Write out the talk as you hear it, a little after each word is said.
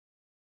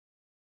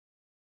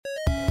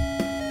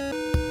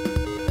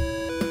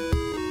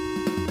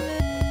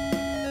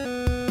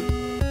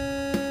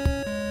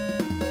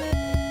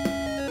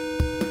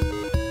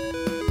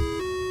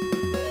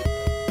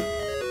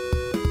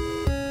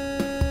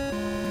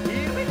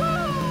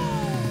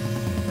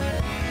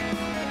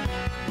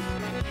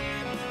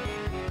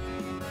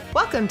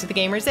Welcome to the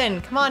Gamers Inn.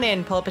 Come on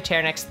in, pull up a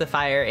chair next to the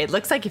fire. It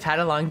looks like you've had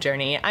a long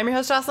journey. I'm your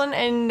host, Jocelyn,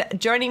 and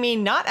joining me,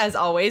 not as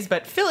always,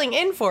 but filling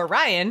in for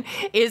Ryan,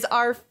 is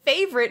our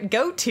favorite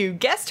go-to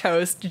guest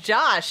host,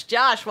 Josh.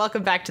 Josh,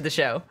 welcome back to the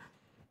show.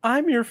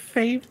 I'm your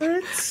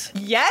favorite?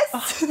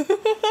 Yes?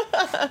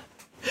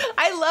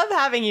 I love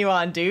having you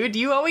on, dude.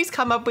 You always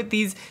come up with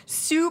these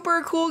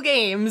super cool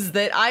games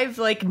that I've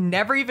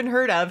never even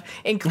heard of,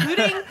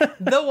 including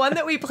the one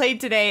that we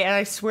played today, and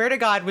I swear to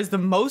God was the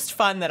most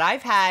fun that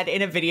I've had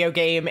in a video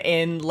game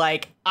in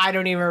I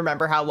don't even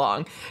remember how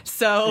long.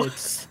 So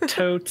it's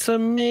totes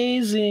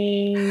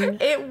amazing.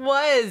 It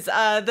was.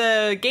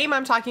 The game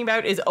I'm talking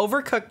about is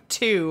Overcooked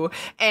 2,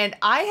 and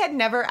I had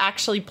never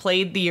actually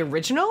played the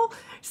original.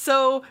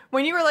 So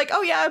when you were like,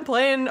 oh yeah, I'm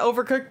playing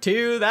Overcooked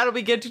 2, that'll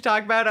be good to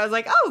talk about, I was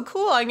like, oh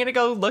cool, I'm gonna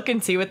go look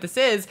and see what this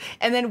is.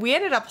 And then we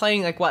ended up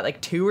playing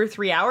 2 or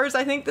 3 hours,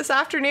 I think, this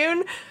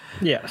afternoon.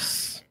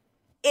 Yes.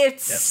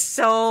 It's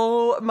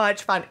so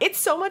much fun. It's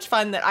so much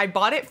fun that I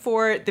bought it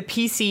for the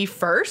PC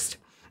first.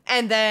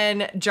 And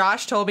then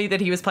Josh told me that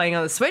he was playing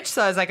on the Switch.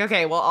 So I was like,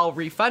 okay, well, I'll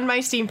refund my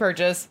Steam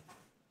purchase.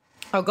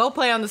 I'll go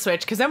play on the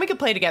Switch because then we could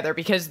play together,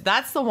 because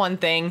that's the one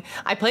thing.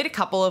 I played a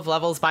couple of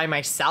levels by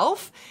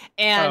myself.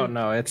 And oh,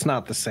 no, it's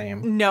not the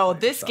same. No,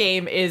 this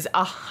game is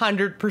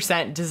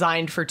 100%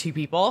 designed for two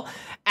people,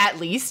 at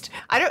least.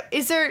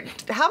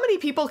 How many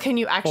people can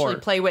you actually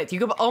play with?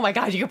 Oh my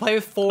God, you can play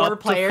with four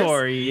players? Up to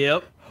 4,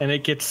 yep. And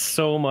it gets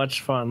so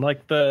much fun.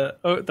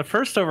 The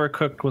first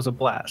Overcooked was a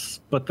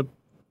blast, but the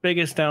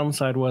biggest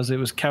downside was it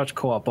was couch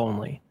co-op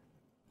only.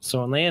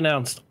 So when they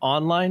announced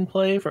online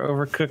play for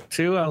Overcooked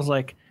 2, I was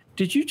like,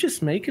 did you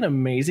just make an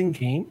amazing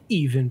game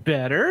even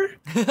better?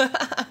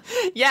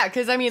 Yeah,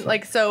 because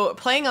so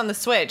playing on the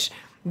Switch,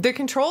 the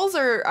controls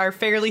are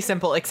fairly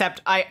simple,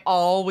 except I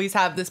always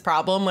have this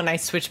problem when I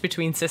switch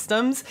between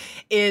systems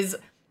is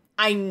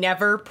I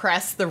never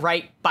press the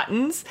right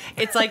buttons.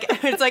 It's like,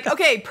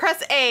 okay,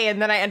 press A,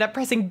 and then I end up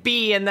pressing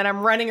B, and then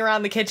I'm running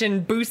around the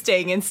kitchen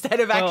boosting instead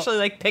of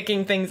actually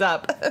picking things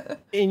up.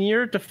 In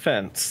your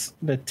defense,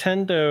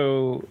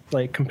 Nintendo,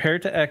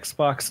 compared to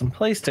Xbox and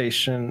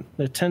PlayStation,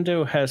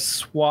 Nintendo has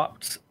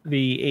swapped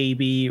the A,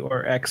 B,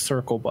 or X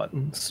circle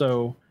button.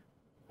 So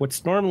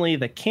what's normally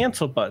the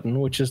cancel button,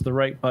 which is the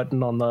right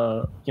button on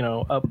the,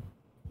 up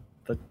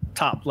the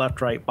top, left,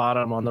 right,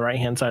 bottom on the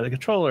right-hand side of the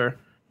controller,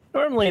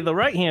 normally the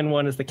right-hand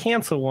one is the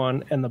cancel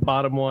one, and the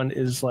bottom one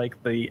is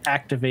the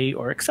activate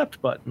or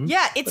accept button.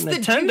 Yeah, it's the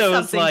do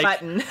something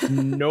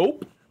button.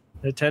 Nope.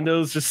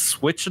 Nintendo's just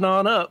switching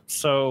on up.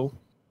 So,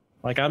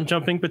 I'm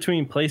jumping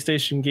between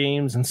PlayStation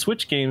games and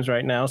Switch games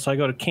right now. So I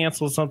go to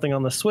cancel something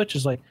on the Switch.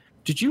 It's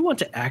did you want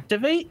to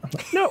activate? I'm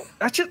like, no,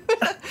 that's just...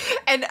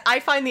 And I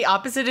find the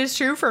opposite is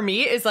true for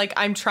me, is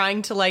I'm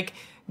trying to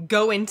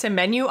go into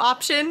menu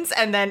options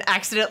and then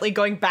accidentally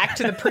going back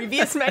to the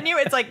previous menu.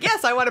 It's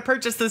yes, I want to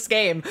purchase this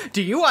game.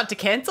 Do you want to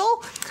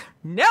cancel?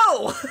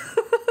 No.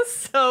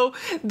 So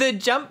the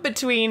jump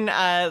between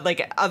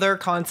other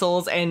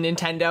consoles and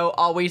Nintendo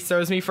always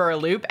throws me for a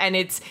loop, and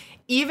it's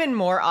even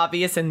more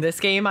obvious in this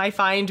game, I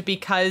find,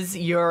 because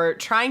you're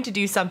trying to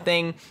do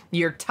something,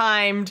 you're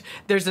timed,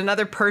 there's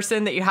another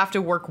person that you have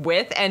to work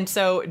with. And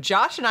so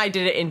Josh and I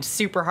did it in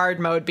super hard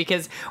mode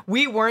because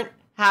we weren't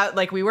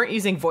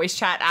using voice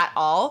chat at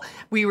all.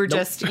 We were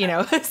just, sitting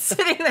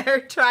there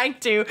trying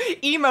to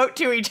emote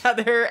to each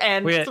other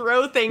and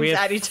throw things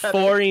at each other.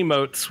 4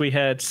 emotes. We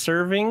had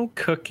serving,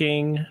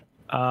 cooking,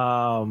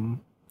 okay.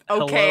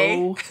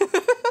 Hello,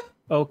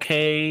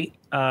 okay.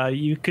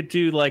 You could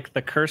do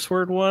the curse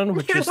word one,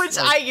 which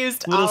I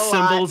used little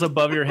symbols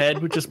above your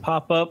head would just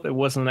pop up. It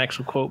wasn't an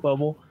actual quote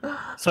bubble.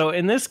 So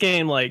in this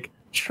game,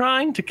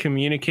 trying to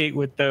communicate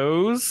with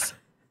those,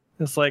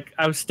 it's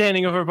I was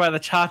standing over by the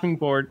chopping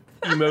board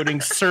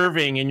emoting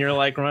serving, and you're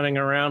running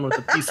around with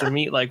a piece of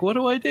meat what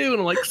do I do?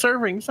 And I'm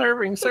serving.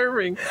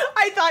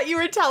 I thought you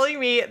were telling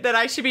me that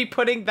I should be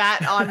putting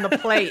that on the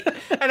plate,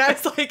 and I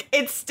was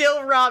it's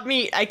still raw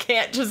meat, I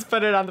can't just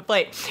put it on the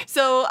plate.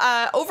 So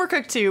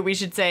Overcooked 2, we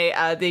should say,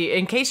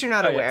 in case you're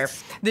not aware,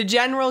 the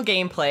general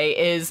gameplay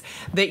is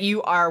that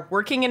you are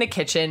working in a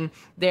kitchen.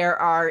 There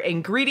are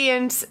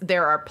ingredients,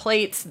 there are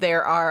plates,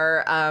 there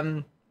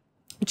are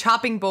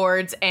chopping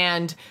boards,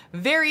 and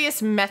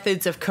various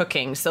methods of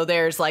cooking. So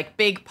there's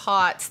big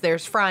pots,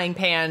 there's frying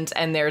pans,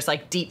 and there's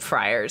deep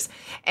fryers.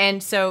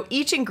 And so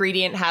each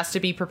ingredient has to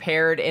be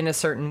prepared in a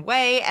certain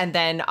way, and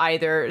then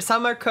either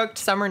some are cooked,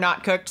 some are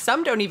not cooked,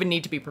 some don't even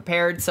need to be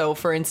prepared. So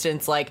for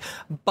instance,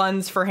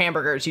 buns for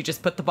hamburgers, you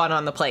just put the bun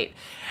on the plate.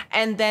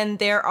 And then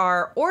there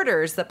are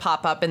orders that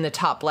pop up in the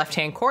top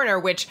left-hand corner,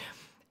 which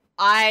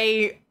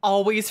I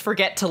always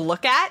forget to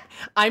look at.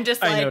 I'm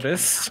just I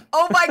noticed.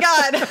 Oh my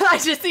God, I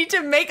just need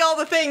to make all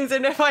the things.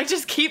 And if I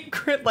just keep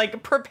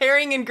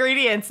preparing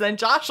ingredients, then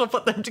Josh will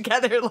put them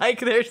together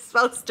like they're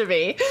supposed to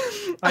be.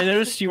 I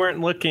noticed you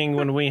weren't looking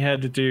when we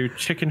had to do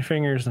chicken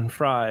fingers and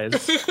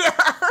fries.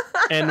 Yeah.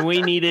 And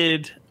we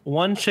needed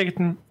one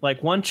chicken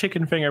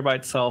finger by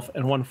itself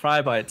and one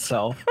fry by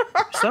itself.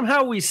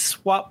 Somehow we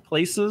swapped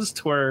places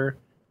to where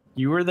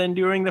you were then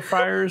doing the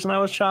fryers and I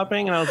was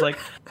chopping, and I was like,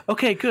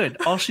 okay, good.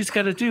 All she's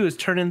got to do is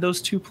turn in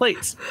those 2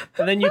 plates.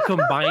 And then you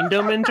combined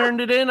them and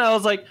turned it in. I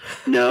was like,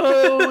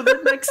 no, the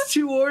next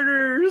 2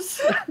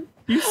 orders.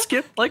 You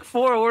skipped like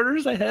 4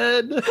 orders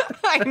ahead.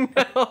 I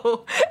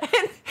know.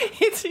 And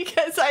it's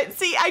because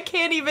I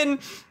can't even...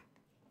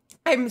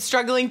 I'm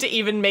struggling to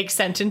even make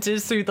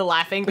sentences through the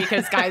laughing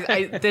because,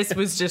 guys, this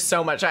was just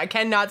so much. I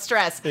cannot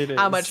stress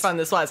how much fun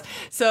this was.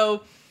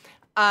 So...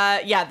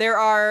 there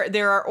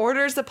are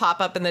orders that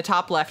pop up in the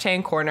top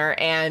left-hand corner,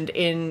 and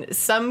in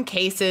some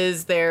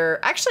cases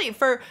they're actually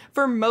for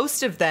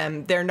most of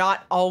them they're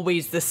not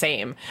always the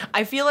same.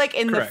 I feel like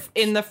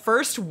in the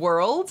first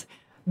world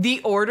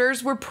the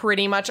orders were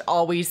pretty much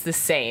always the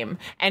same,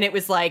 and it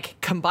was like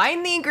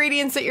combine the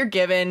ingredients that you're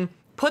given,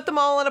 put them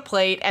all on a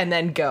plate, and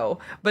then go.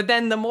 But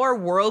then the more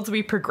worlds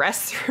we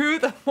progress through,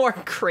 the more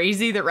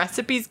crazy the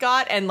recipes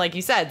got, and like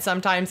you said,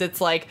 sometimes it's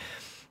like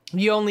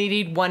you only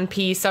need 1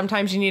 piece,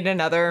 sometimes you need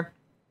another,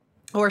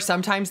 or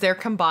sometimes they're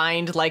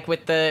combined, like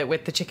with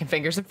the chicken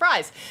fingers and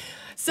fries.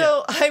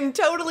 So yeah. I'm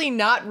totally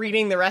not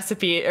reading the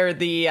recipe or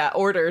the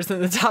orders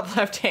in the top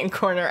left-hand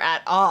corner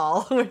at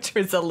all, which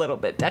was a little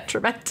bit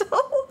detrimental.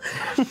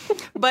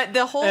 But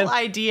the whole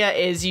idea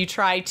is you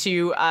try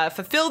to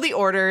fulfill the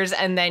orders,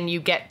 and then you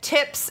get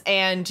tips,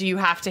 and you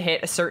have to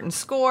hit a certain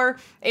score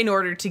in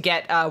order to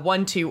get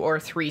 1, 2, or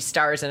 3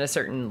 stars in a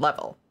certain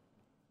level.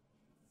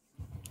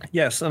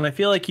 Yes, and I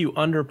feel like you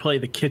underplay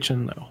the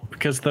kitchen, though,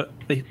 because the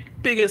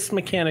biggest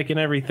mechanic in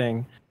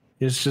everything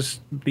is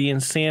just the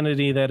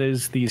insanity that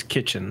is these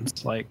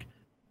kitchens. Like,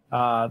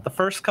 the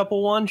first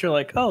couple ones, you're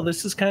like, oh,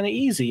 this is kind of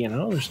easy, you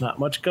know? There's not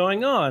much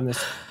going on.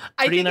 This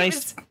pretty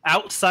nice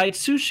outside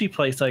sushi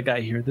place I got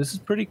here. This is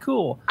pretty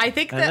cool. I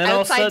think the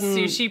outside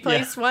sushi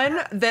place one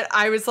that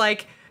I was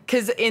like...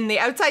 Because in the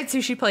outside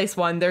sushi place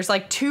one, there's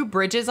like 2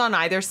 bridges on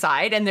either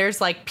side, and there's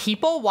like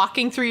people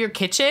walking through your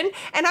kitchen,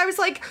 and I was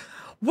like...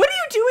 What are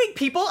you doing,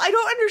 people? I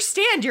don't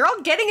understand. You're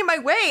all getting in my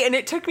way. And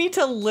it took me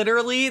to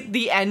literally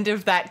the end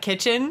of that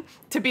kitchen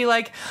to be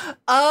like,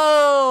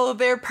 oh,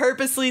 they're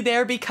purposely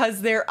there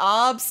because they're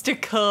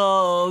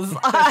obstacles.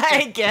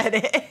 I get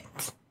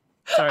it.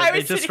 Sorry,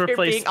 they just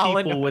replaced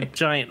people with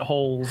giant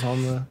holes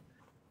on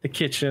the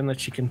kitchen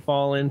that you can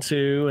fall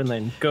into, and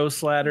then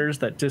ghost ladders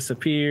that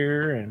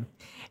disappear, and...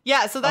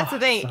 Yeah, so that's the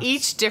thing.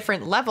 Each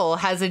different level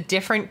has a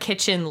different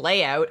kitchen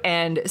layout,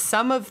 and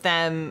some of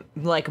them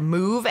like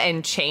move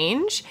and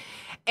change.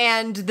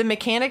 And the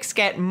mechanics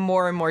get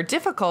more and more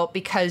difficult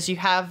because you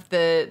have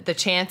the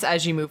chance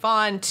as you move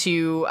on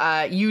to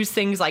use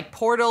things like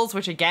portals,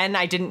 which again,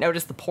 I didn't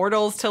notice the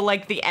portals till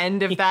like the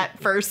end of that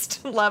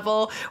first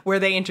level where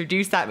they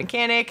introduced that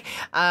mechanic.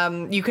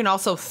 You can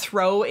also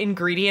throw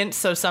ingredients.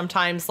 So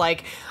sometimes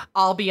like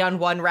I'll be on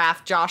one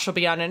raft, Josh will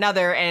be on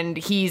another, and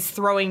he's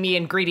throwing me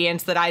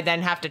ingredients that I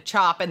then have to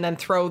chop and then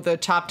throw the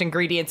chopped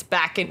ingredients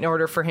back in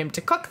order for him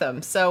to cook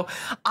them. So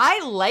I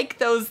like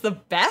those the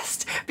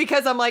best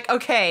because I'm like,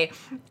 okay,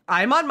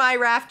 I'm on my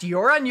raft,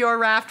 you're on your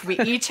raft, we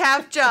each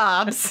have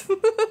jobs,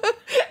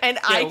 and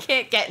I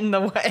can't get in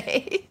the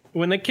way.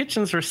 When the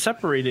kitchens were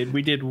separated,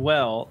 we did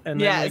well, and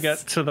then we got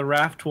to the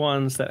raft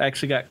ones that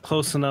actually got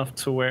close enough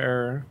to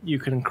where you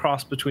can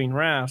cross between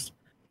rafts.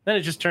 Then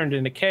it just turned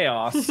into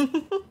chaos,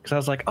 because I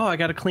was like, oh, I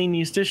got to clean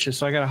these dishes,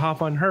 so I got to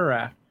hop on her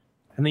raft.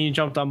 And then you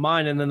jumped on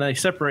mine, and then they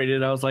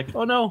separated. I was like,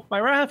 oh no,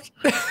 my raft!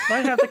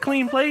 I have to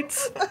clean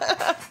plates.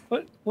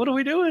 What are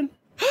we doing?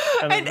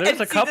 And there's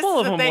a couple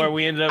of them where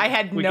we ended up... I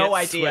had no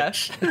idea.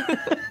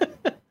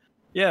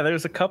 Yeah,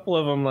 there's a couple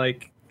of them,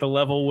 like, the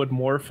level would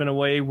morph in a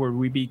way where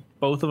we'd be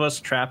both of us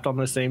trapped on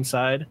the same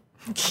side.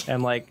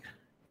 And, like,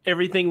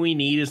 everything we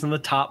need is in the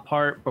top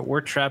part, but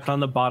we're trapped on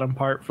the bottom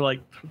part for,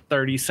 like,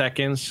 30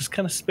 seconds, just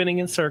kind of spinning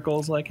in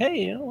circles, like, hey,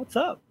 you know, what's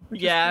up?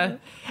 Yeah.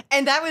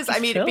 And that was, I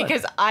mean, chilling.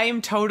 Because I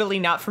am totally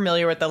not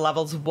familiar with the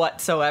levels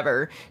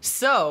whatsoever.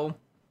 So...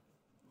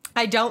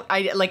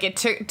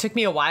 it took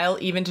me a while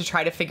even to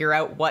try to figure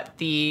out what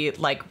the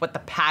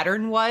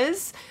pattern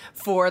was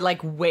for like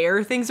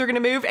where things are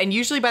going to move. And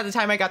usually by the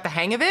time I got the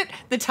hang of it,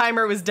 the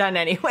timer was done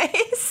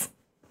anyways.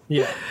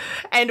 Yeah.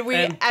 And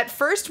at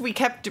first we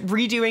kept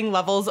redoing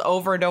levels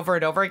over and over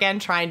and over again,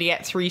 trying to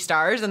get 3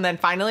 stars. And then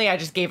finally I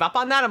just gave up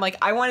on that. I'm like,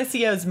 I want to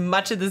see as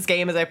much of this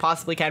game as I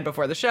possibly can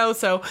before the show.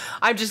 So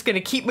I'm just going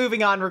to keep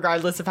moving on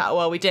regardless of how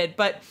well we did.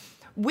 But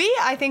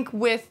I think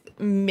with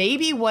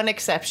maybe one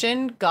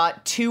exception,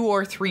 got 2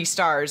 or 3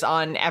 stars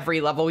on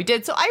every level we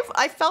did. So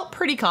I felt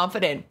pretty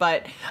confident,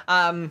 but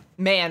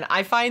man,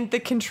 I find the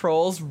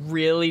controls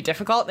really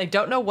difficult. I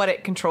don't know what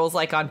it controls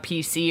like on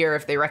PC or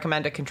if they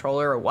recommend a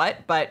controller or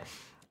what, but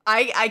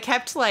I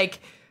kept like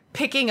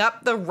picking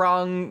up the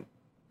wrong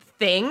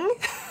thing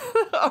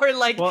or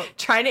like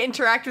trying to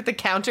interact with the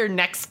counter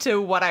next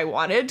to what I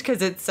wanted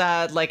because it's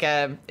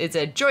it's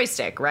a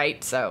joystick,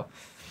 right? So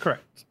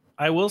correct.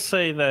 I will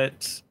say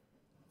that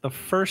the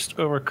first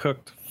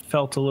Overcooked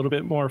felt a little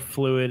bit more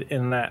fluid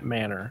in that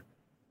manner.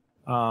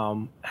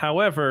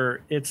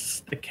 However,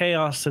 it's the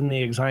chaos and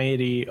the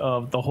anxiety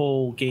of the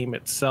whole game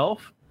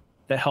itself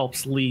that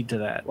helps lead to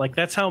that. Like,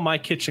 that's how my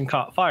kitchen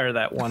caught fire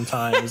that one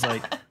time. Is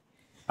like,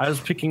 I was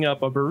picking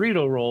up a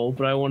burrito roll,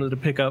 but I wanted to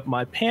pick up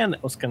my pan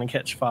that was going to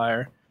catch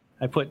fire.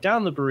 I put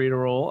down the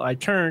burrito roll. I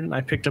turned and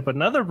I picked up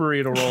another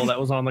burrito roll that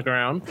was on the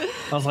ground.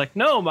 I was like,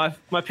 no, my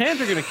pans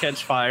are going to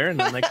catch fire. And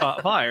then they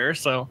caught fire.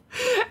 So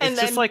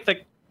it's just like the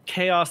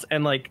chaos.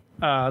 And like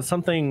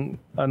something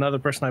another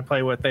person I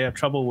play with, they have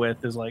trouble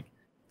with is like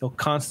they'll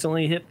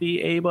constantly hit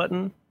the A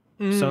button.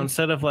 So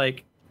instead of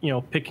like,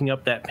 picking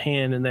up that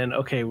pan and then,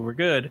 okay, we're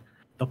good.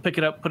 They'll pick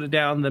it up, put it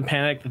down, then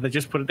panic that they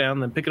just put it down,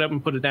 then pick it up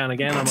and put it down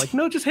again. I'm like,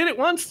 no, just hit it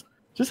once.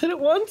 Just hit it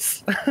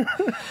once.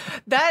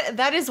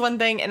 That is one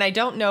thing, and I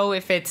don't know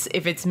if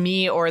it's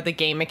me or the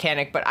game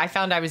mechanic, but I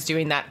found I was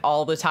doing that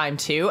all the time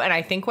too. And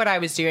I think what I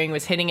was doing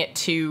was hitting it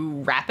too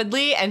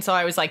rapidly, and so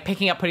I was like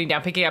picking up, putting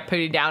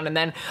down, and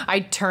then I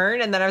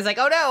turn, and then I was like,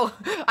 oh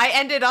no, I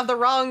ended on the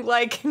wrong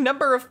like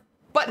number of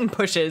button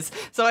pushes.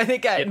 So I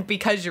think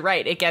because you're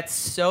right, it gets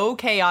so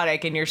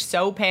chaotic, and you're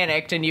so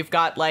panicked, and you've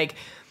got like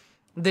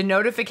the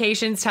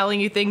notifications telling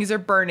you things are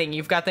burning.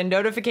 You've got the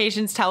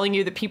notifications telling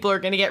you that people are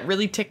going to get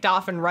really ticked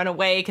off and run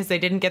away because they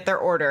didn't get their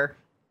order.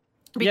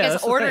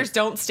 Because orders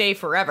don't stay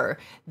forever.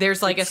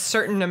 There's like a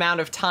certain amount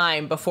of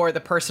time before the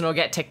person will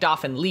get ticked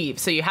off and leave.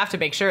 So you have to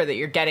make sure that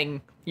you're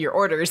getting your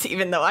orders,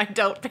 even though I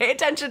don't pay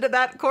attention to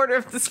that corner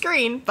of the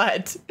screen.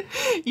 But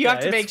you have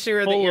to make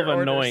sure that your orders... full of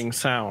annoying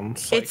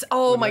sounds. It's,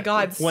 oh my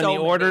God, when the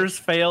orders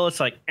fail, it's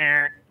like...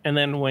 And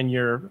then when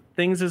your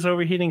things is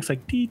overheating, it's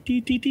like dee,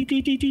 dee, dee, dee,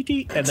 dee, dee, dee,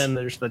 dee. And then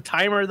there's the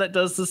timer that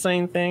does the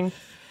same thing.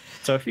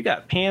 So if you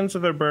got pans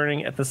that are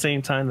burning at the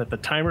same time that the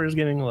timer is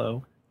getting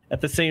low,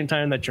 at the same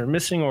time that you're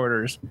missing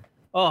orders,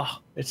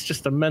 it's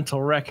just a mental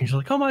wreck. And you're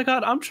like, oh my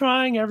God, I'm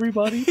trying,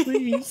 everybody,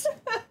 please.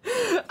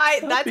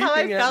 That's how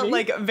I felt,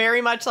 like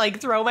very much like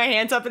throw my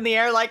hands up in the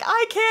air, like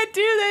I can't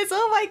do this.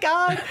 Oh my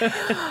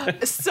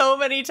God. So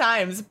many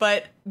times.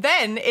 But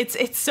then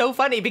it's so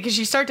funny because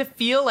you start to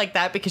feel like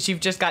that because you've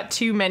just got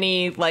too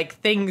many like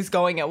things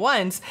going at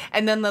once.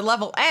 And then the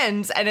level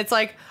ends and it's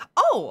like,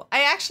 oh,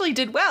 I actually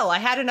did well. I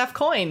had enough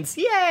coins.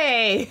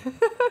 Yay.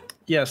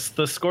 Yes,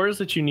 the scores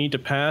that you need to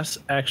pass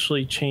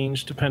actually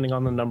change depending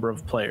on the number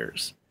of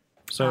players.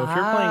 So if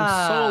you're playing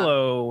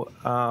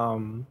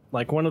solo,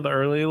 like one of the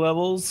early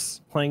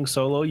levels, playing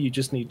solo, you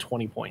just need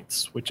 20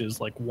 points, which is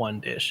like one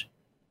dish.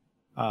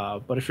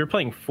 But if you're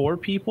playing 4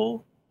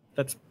 people,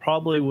 that's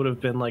probably would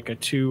have been like a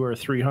 200 or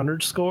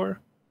 300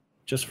 score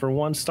just for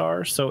 1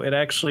 star. So it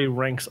actually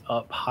ranks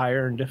up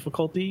higher in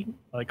difficulty,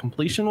 like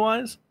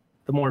completion-wise,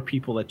 the more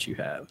people that you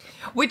have.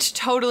 Which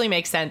totally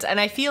makes sense. And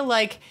I feel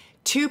like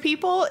 2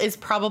 people is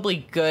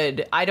probably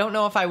good. I don't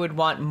know if I would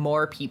want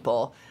more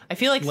people. I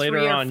feel like later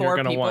 3 or on, 4 you're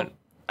gonna people. Want,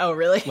 oh,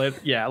 really?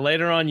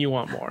 Later on you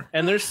want more.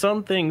 And there's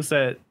some things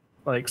that,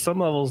 like some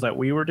levels that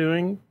we were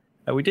doing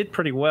that we did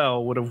pretty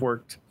well would have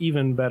worked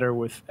even better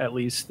with at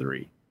least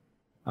 3.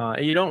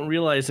 And you don't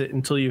realize it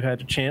until you had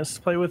a chance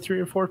to play with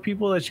 3 or 4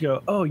 people that you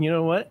go, oh, you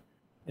know what?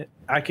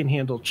 I can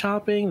handle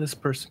chopping. This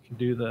person can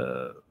do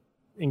the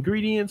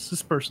ingredients.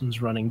 This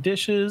person's running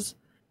dishes.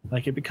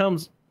 Like it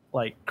becomes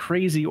like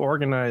crazy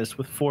organized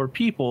with 4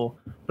 people,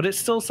 but it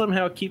still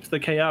somehow keeps the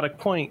chaotic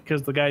point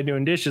because the guy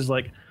doing dishes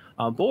like,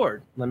 I'm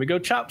bored. Let me go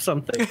chop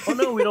something. Oh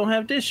no, we don't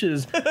have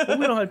dishes. Well,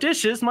 we don't have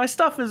dishes. My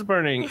stuff is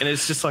burning. And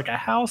it's just like a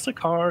house of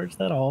cards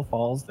that all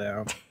falls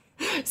down.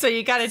 So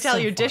you got to tell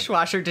your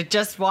dishwasher to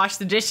just wash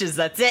the dishes.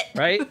 That's it.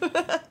 Right?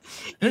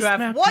 You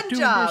have one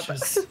job.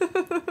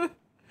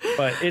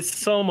 But it's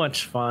so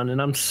much fun.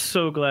 And I'm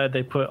so glad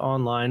they put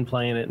online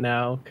playing it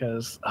now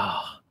because,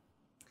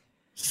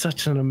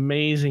 such an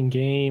amazing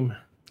game.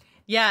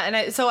 Yeah,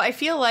 and so I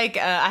feel like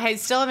I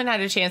still haven't had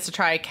a chance to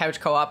try couch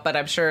co-op, but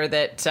I'm sure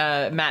that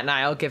Matt and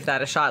I will give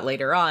that a shot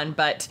later on.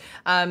 But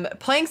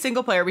playing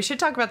single player, we should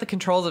talk about the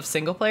controls of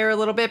single player a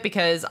little bit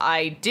because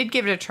I did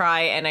give it a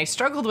try and I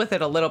struggled with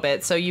it a little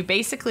bit. So you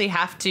basically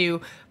have to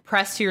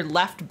press your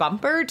left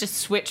bumper to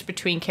switch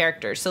between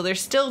characters. So there's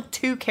still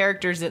 2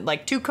 characters,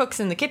 like 2 cooks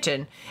in the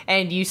kitchen,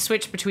 and you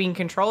switch between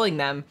controlling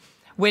them,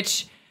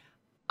 which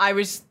I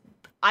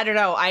don't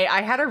know.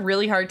 I had a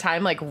really hard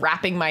time like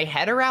wrapping my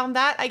head around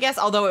that, I guess,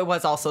 although it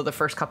was also the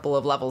first couple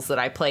of levels that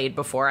I played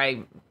before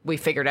we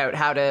figured out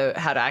how to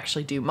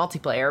actually do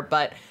multiplayer.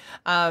 But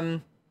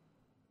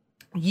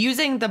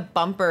using the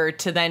bumper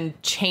to then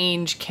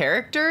change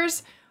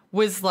characters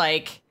was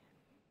like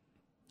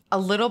a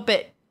little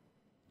bit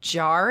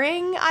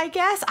jarring, I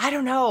guess. I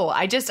don't know.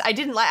 I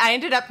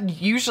ended up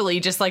usually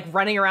just like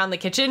running around the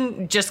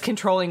kitchen, just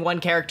controlling one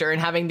character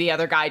and having the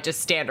other guy just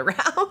stand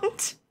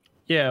around.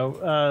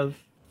 Yeah,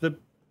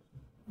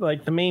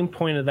 the main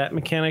point of that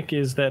mechanic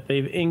is that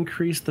they've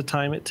increased the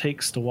time it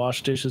takes to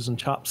wash dishes and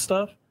chop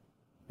stuff.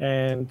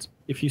 And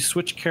if you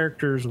switch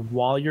characters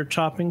while you're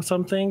chopping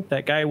something,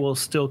 that guy will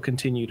still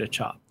continue to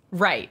chop.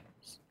 Right.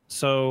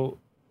 So,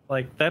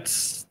 like,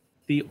 that's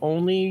the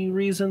only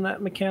reason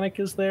that mechanic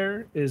is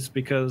there is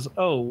because,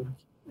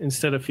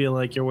 instead of feeling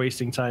like you're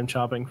wasting time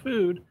chopping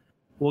food,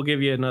 we'll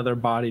give you another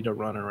body to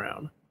run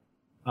around.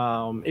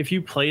 If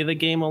you play the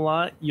game a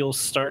lot, you'll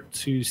start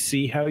to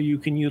see how you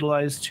can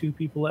utilize 2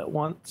 people at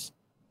once.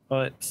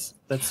 but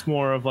that's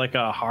more of like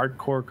a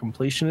hardcore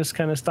completionist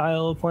kind of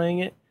style of playing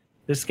it.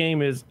 This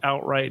game is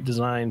outright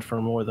designed for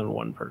more than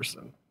one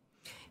person.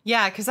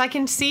 Yeah, because I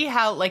can see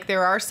how, like,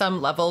 there are some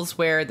levels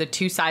where the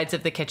two sides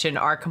of the kitchen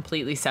are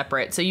completely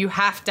separate. So you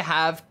have to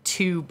have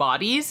two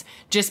bodies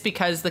just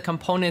because the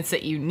components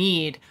that you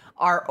need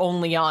are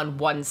only on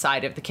one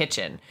side of the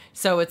kitchen.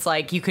 So it's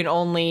like you can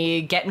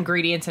only get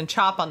ingredients and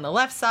chop on the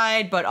left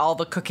side, but all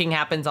the cooking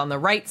happens on the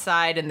right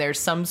side, and there's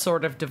some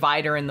sort of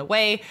divider in the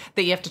way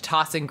that you have to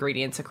toss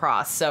ingredients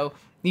across. So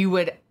you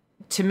would,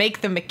 to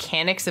make the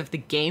mechanics of the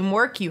game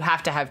work, you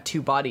have to have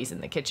two bodies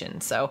in the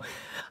kitchen. So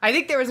I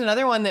think there was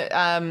another one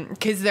that,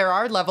 because there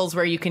are levels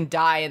where you can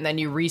die and then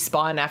you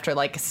respawn after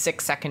like a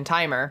 6-second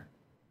timer.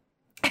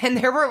 And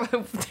there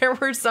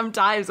were some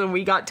times when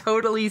we got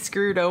totally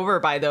screwed over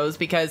by those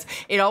because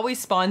it always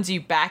spawns you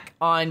back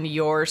on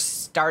your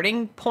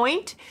starting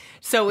point.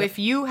 So if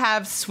you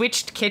have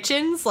switched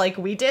kitchens like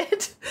we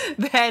did,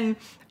 then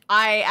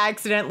I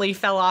accidentally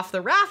fell off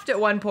the raft at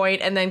one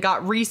point and then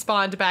got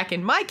respawned back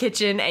in my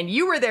kitchen, and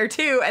you were there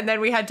too, and then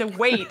we had to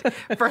wait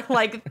for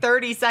like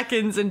 30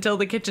 seconds until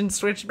the kitchen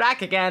switched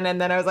back again, and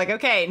then I was like,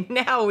 okay,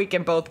 now we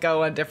can both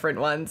go on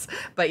different ones.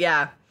 But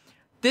yeah,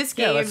 this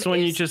game that's when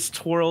you just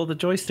twirl the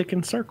joystick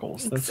in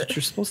circles. That's what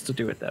you're supposed to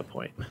do at that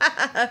point.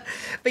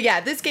 But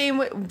yeah, this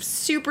game,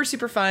 super,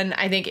 super fun.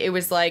 I think it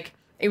was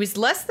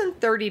less than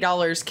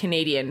 $30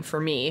 Canadian for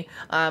me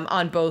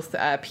on both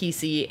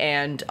PC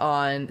and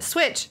on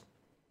Switch.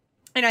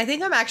 And I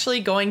think I'm actually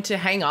going to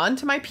hang on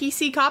to my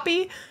PC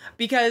copy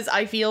because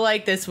I feel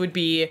like this would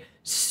be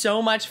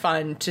so much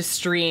fun to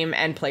stream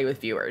and play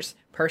with viewers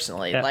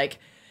personally. Yeah. Like,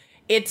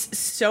 it's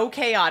so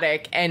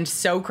chaotic and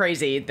so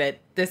crazy that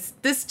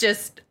this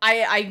just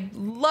I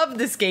love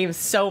this game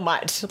so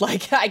much.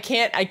 Like, I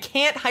can't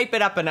hype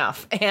it up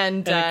enough.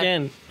 And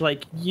again,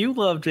 like, you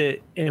loved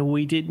it and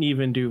we didn't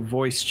even do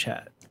voice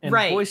chat. And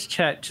right. Voice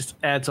chat just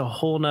adds a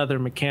whole nother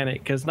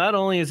mechanic, because not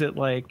only is it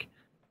like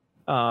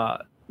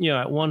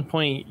at one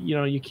point,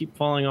 you keep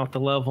falling off the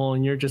level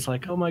and you're just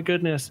like, oh my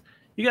goodness,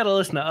 you got to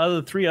listen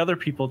to three other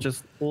people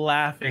just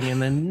laughing,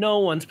 and then no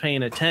one's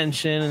paying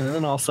attention, and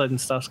then all of a sudden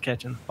stuff's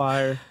catching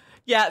fire.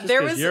 Yeah,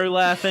 just you're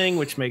laughing,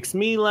 which makes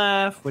me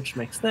laugh, which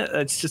makes that.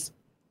 It's just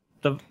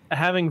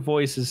having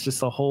voice is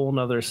just a whole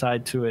nother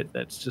side to it.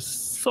 That's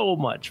just so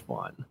much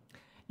fun.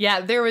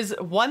 Yeah, there was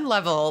one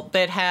level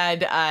that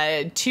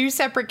had two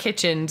separate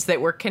kitchens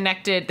that were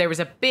connected. There was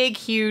a big,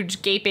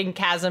 huge, gaping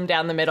chasm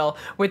down the middle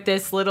with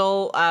this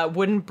little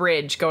wooden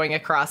bridge going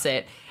across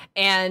it.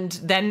 And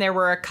then there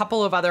were a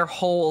couple of other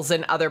holes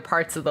in other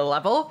parts of the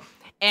level.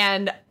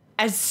 And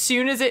as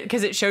soon as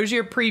because it shows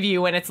you a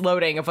preview when it's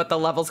loading of what the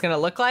level's going to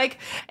look like.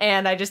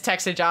 And I just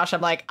texted Josh,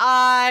 I'm like,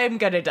 I'm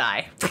going to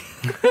die.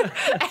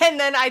 And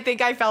then I think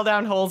I fell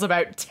down holes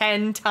about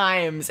 10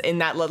 times in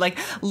that, like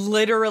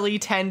literally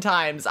 10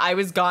 times. I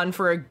was gone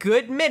for a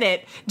good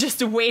minute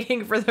just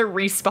waiting for the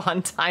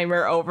respawn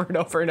timer over and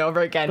over and over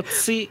again. But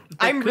see,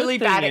 I'm really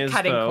bad at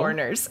cutting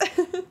corners.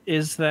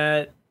 Is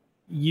that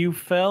you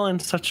fell in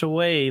such a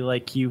way,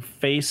 like you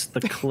faced the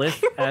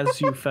cliff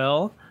as you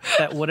fell,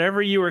 that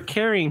whatever you were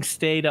carrying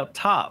stayed up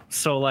top.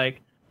 So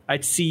like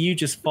I'd see you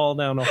just fall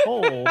down a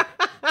hole,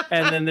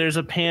 and then there's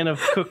a pan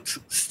of cooked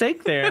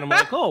steak there, and I'm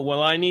like, oh,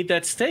 well, I need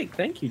that steak.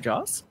 Thank you,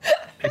 Joce.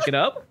 Pick it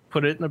up,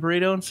 put it in the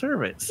burrito, and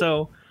serve it.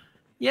 So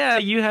yeah,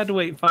 you had to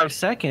wait 5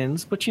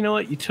 seconds, but you know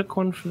what? You took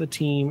one for the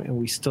team, and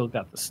we still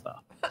got the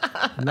stuff.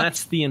 And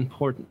that's the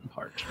important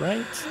part,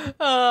 right?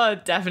 Oh,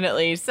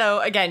 definitely.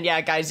 So again,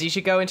 yeah, guys, you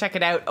should go and check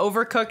it out.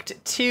 Overcooked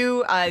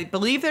 2. I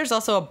believe there's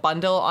also a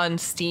bundle on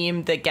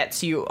Steam that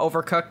gets you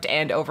Overcooked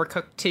and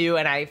Overcooked 2.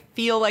 And I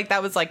feel like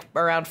that was like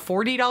around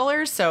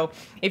 $40. So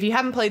if you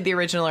haven't played the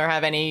original or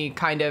have any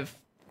kind of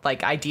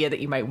like idea that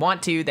you might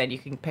want to, then you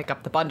can pick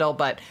up the bundle.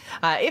 But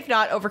if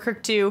not,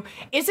 Overcooked 2.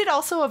 Is it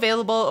also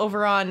available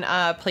over on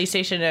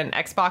PlayStation and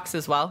Xbox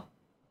as well?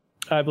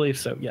 I believe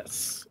so,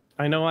 yes.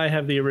 I know I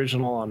have the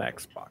original on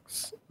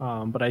Xbox,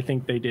 but I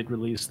think they did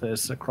release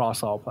this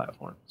across all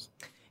platforms.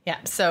 Yeah,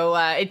 so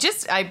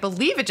I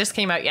believe it just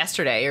came out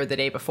yesterday or the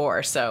day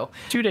before, so...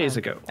 2 days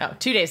ago. Oh,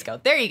 2 days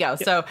ago. There you go.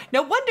 Yep. So,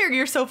 no wonder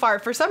you're so far.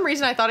 For some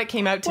reason, I thought it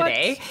came out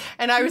today,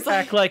 and I was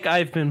like... Act like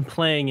I've been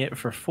playing it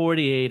for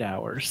 48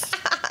 hours.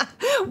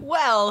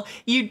 Well,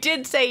 you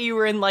did say you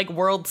were in, like,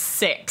 World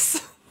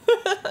 6.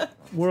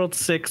 World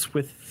 6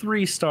 with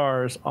 3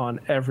 stars on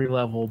every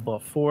level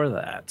before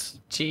that.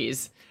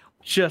 Jeez.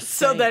 Just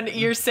so then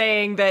you're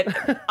saying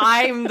that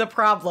I'm the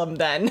problem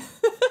then.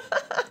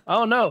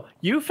 Oh no,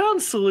 you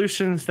found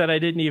solutions that I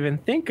didn't even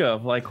think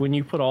of, like when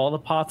you put all the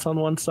pots on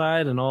one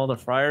side and all the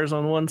fryers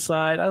on one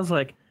side. I was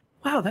like,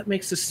 wow, that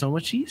makes this so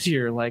much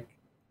easier. Like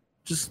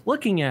just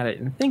looking at it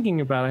and thinking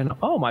about it, and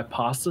oh, my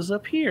pasta's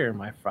up here,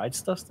 my fried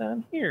stuff's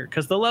down here,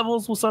 because the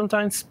levels will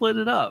sometimes split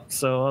it up.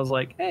 So I was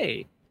like,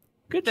 hey,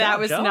 good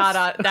job.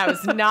 That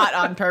was not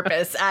on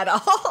purpose at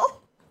all.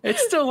 It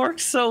still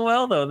works so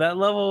well, though. That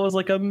level was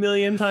like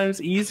 1,000,000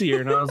 times easier.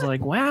 And I was like,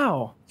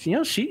 wow, I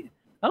don't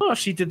know if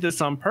she did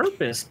this on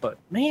purpose, but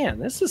man,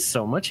 this is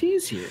so much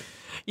easier.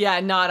 Yeah,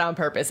 not on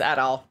purpose at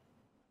all.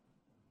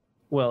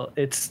 Well,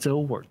 it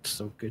still worked,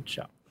 so good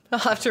job. I'll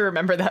have to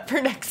remember that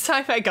for next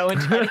time I go and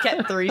try to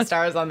get 3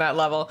 stars on that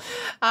level.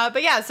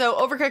 But yeah, so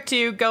Overcooked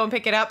 2, go and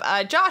pick it up.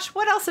 Josh,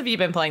 what else have you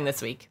been playing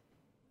this week?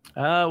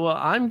 Well,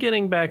 I'm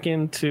getting back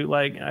into,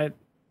 like, I'm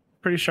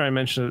pretty sure I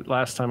mentioned it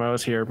last time I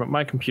was here, but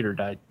my computer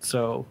died.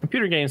 So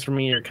computer games for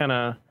me are kind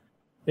of,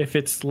 if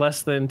it's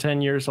less than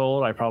 10 years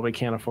old, I probably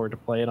can't afford to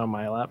play it on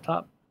my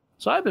laptop.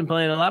 So I've been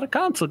playing a lot of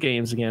console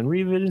games again,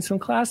 revisiting some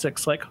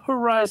classics like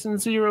Horizon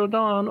Zero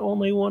Dawn,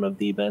 only one of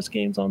the best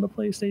games on the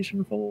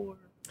PlayStation 4.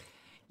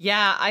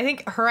 Yeah, I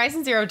think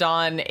Horizon Zero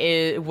Dawn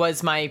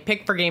was my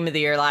pick for Game of the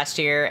Year last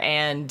year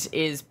and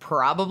is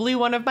probably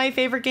one of my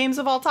favorite games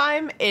of all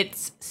time.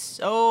 It's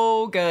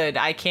so good.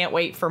 I can't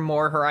wait for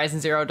more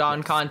Horizon Zero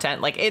Dawn content.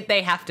 Like,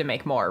 they have to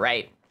make more,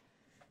 right?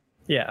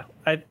 Yeah,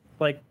 I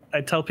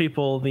tell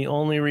people the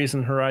only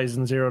reason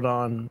Horizon Zero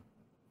Dawn,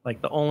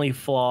 like the only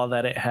flaw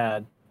that it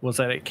had was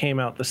that it came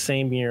out the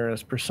same year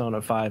as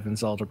Persona 5 and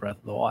Zelda Breath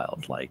of the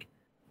Wild. Like,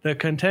 the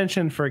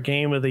contention for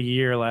Game of the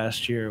Year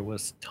last year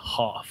was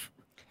tough.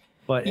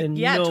 But in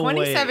no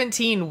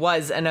 2017 way,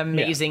 was an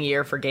amazing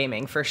year for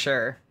gaming, for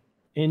sure.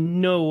 In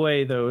no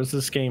way, though, is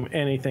this game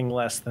anything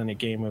less than a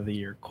Game of the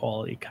Year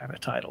quality kind of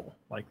title.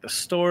 Like, the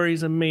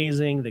story's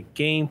amazing, the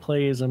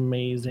gameplay is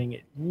amazing,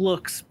 it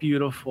looks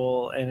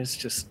beautiful, and it's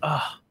just,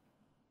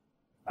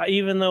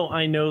 even though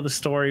I know the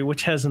story,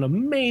 which has an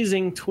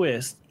amazing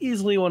twist,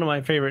 easily one of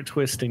my favorite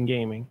twists in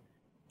gaming,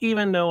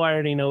 even though I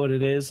already know what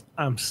it is,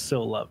 I'm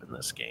still loving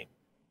this game.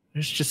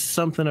 There's just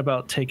something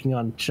about taking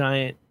on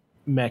giant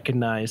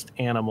mechanized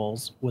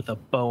animals with a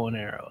bow and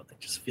arrow that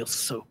just feels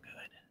so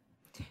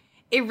good.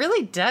 It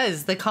really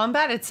does. The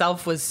combat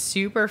itself was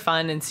super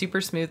fun and super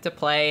smooth to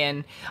play,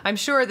 and I'm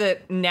sure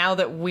that now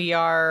that we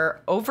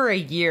are over a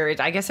year,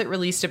 I guess it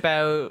released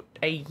about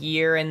a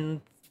year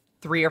and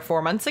 3 or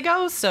 4 months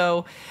ago,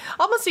 so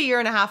almost a year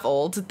and a half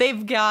old.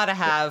 They've got to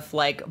have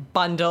like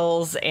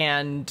bundles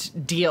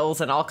and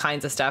deals and all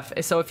kinds of stuff.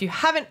 So if you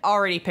haven't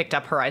already picked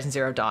up Horizon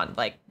Zero Dawn,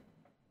 like,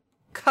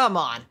 come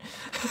on,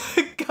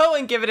 go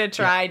and give it a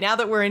try. Now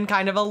that we're in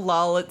kind of a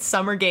lull, it's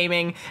summer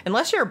gaming,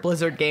 unless you're a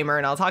Blizzard gamer,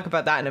 and I'll talk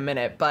about that in a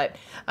minute. But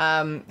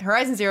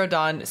Horizon Zero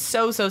Dawn,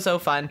 so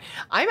fun.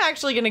 I'm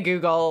actually going to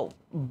Google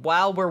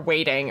while we're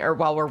doing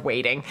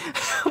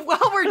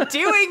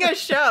a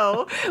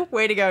show.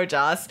 Way to go,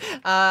 Joce.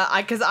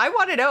 Because I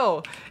want to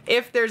know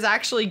if there's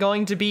actually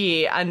going to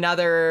be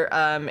another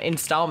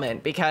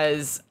installment,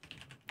 because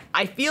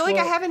I feel like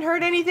I haven't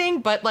heard anything,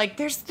 but like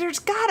there's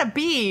gotta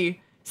be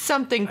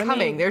something coming.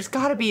 I mean, there's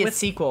got to be a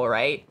sequel,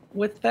 right?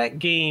 With that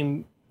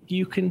game,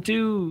 you can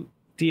do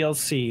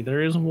DLC.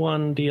 There is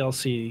one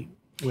DLC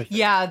with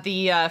it.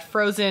 The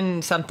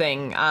Frozen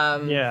something.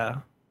 Yeah.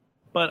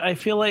 But I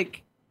feel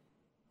like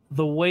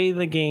the way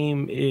the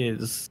game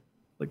is,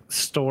 like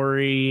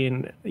story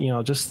and,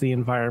 just the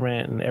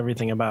environment and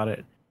everything about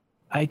it,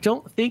 I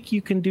don't think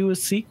you can do a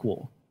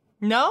sequel.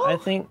 No? I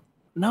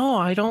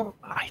don't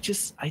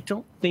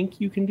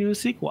think you can do a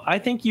sequel. I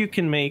think you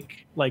can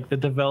make, like, the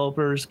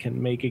developers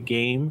can make a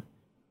game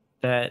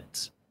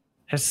that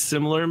has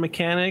similar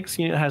mechanics,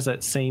 has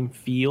that same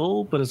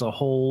feel, but is a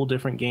whole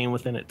different game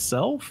within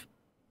itself.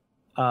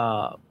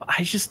 I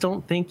just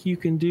don't think you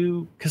can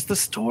do, because the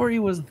story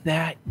was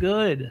that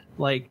good.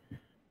 Like,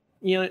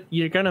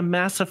 you're gonna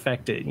Mass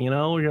Effect it,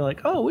 you're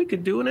like, oh, we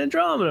could do an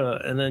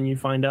Andromeda, and then you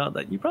find out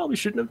that you probably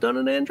shouldn't have done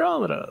an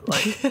Andromeda.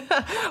 Like,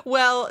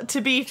 well,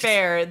 to be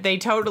fair, they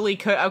totally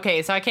could.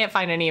 Okay, so I can't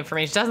find any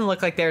information. It doesn't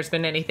look like there's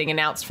been anything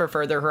announced for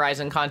further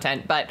Horizon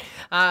content, but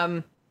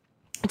to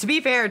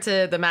be fair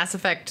to the Mass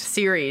Effect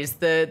series,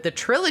 the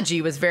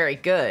trilogy was very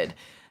good.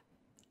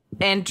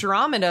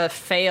 Andromeda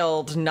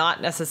failed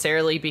not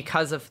necessarily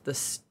because of the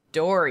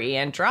story.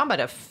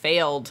 Andromeda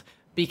failed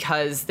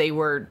because they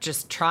were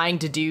just trying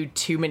to do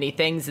too many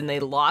things and they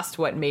lost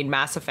what made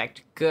Mass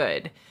Effect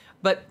good.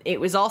 But it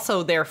was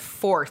also their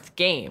 4th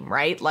game,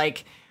 right?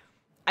 Like,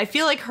 I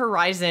feel like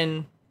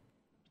Horizon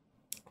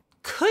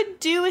could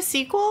do a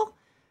sequel,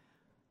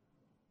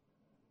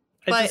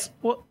 but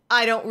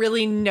I don't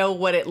really know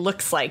what it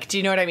looks like. Do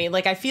you know what I mean?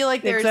 Like, I feel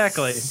like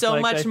there's so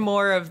much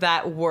more of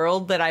that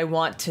world that I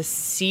want to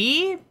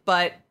see,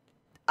 but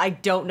I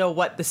don't know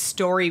what the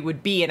story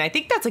would be. And I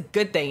think that's a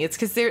good thing. It's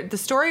because the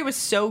story was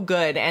so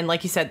good. And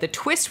like you said, the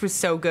twist was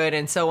so good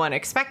and so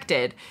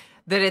unexpected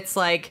that it's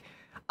like,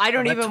 I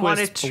don't even want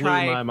to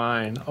try. Blew my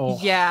mind. Oh.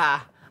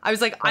 Yeah. I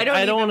was like, I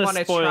don't even want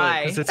to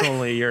try. Because it's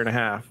only a year and a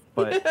half.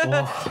 But,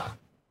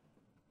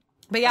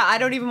 But yeah, I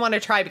don't even want to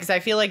try because I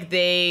feel like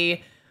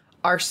they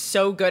are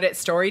so good at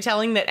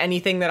storytelling that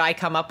anything that I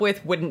come up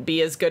with wouldn't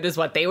be as good as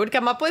what they would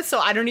come up with. So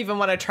I don't even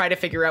want to try to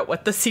figure out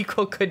what the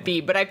sequel could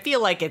be. But I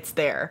feel like it's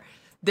there.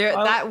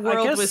 That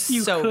world was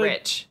so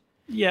rich.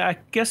 Yeah, I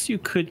guess you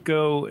could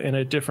go in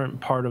a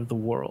different part of the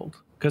world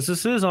because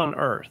this is on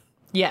Earth.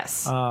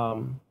 Yes.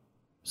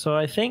 So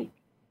I think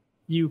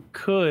you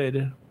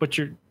could, but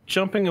you're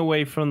jumping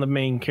away from the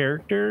main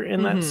character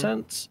in that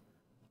sense,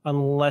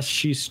 unless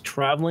she's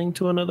traveling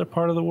to another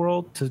part of the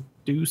world to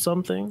do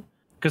something.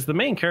 because the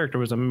main character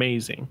was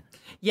amazing.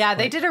 Yeah,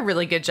 they did a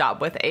really good job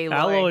with Aloy.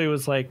 Alloy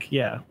was like,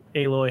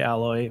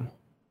 Alloy,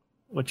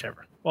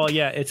 whichever. Well,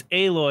 yeah, it's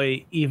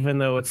Aloy, even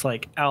though it's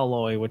like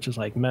alloy, which is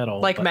like metal.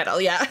 Like metal,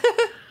 yeah.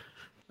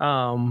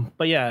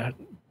 But yeah,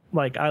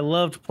 like I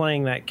loved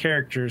playing that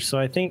character, so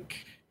I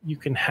think you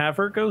can have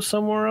her go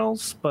somewhere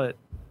else, but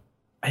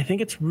I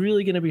think it's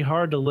really going to be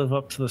hard to live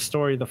up to the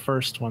story of the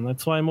first one.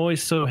 That's why I'm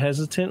always so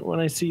hesitant when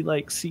I see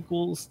like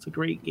sequels to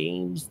great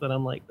games that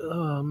I'm like,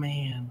 oh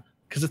man.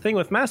 Because the thing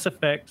with Mass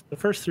Effect, the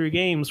first 3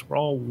 games were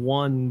all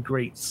one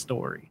great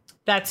story.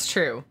 That's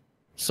true.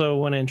 So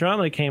when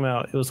Andromeda came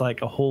out, it was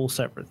like a whole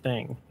separate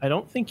thing. I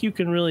don't think you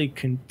can really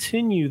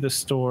continue the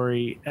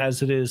story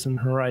as it is in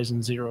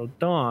Horizon Zero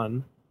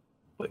Dawn,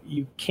 but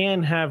you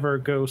can have her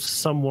go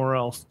somewhere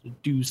else to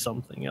do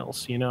something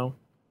else, you know?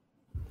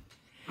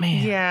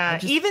 Man, yeah,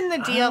 even the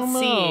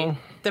DLC,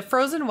 the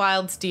Frozen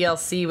Wilds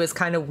DLC was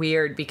kind of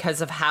weird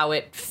because of how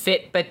it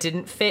fit but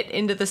didn't fit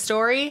into the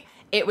story.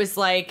 It was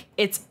like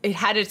it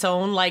had its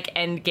own like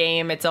end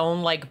game, its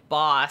own like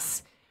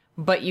boss,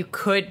 but you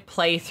could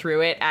play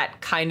through it at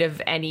kind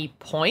of any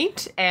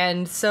point.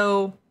 And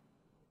so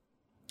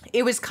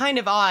it was kind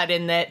of odd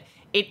in that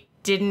it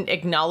didn't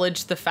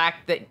acknowledge the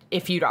fact that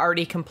if you'd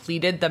already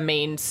completed the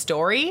main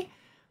story,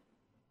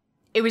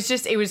 it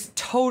was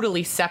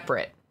totally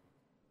separate,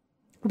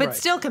 but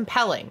still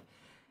compelling.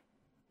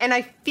 And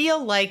I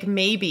feel like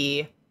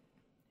maybe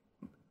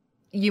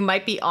you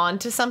might be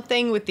onto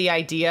something with the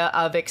idea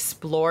of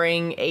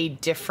exploring a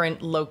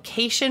different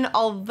location,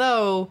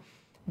 although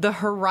the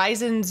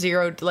Horizon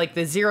Zero, like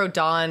the Zero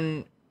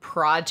Dawn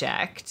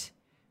project,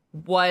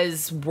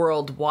 was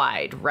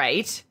worldwide,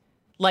 right?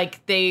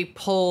 Like they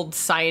pulled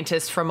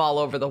scientists from all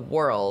over the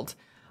world.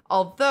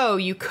 Although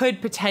you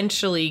could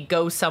potentially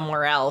go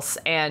somewhere else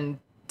and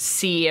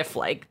see if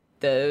like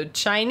the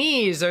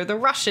Chinese or the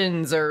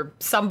Russians or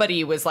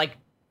somebody was like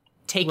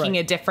taking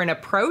a different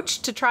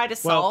approach to try to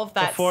solve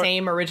that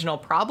same original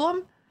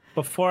problem.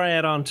 Before I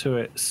add on to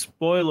it,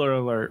 spoiler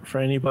alert for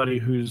anybody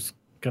who's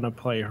going to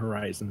play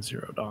Horizon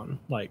Zero Dawn.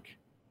 Like,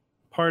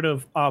 part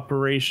of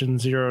Operation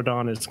Zero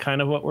Dawn is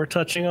kind of what we're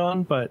touching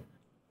on, but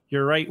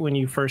you're right when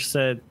you first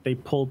said they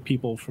pulled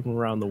people from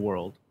around the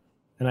world.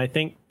 And I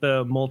think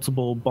the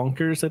multiple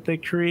bunkers that they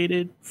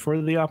created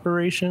for the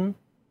operation,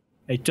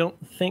 I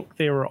don't think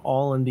they were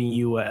all in the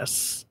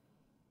US.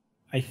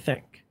 I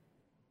think.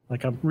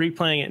 Like, I'm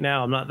replaying it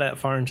now. I'm not that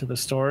far into the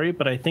story,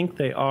 but I think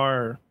they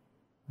are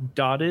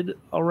dotted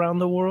around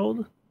the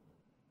world.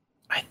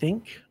 I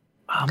think.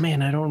 Oh,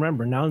 man, I don't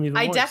remember. Now I'm even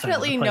more excited to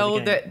definitely play know the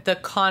game. that the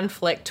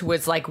conflict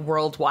was, like,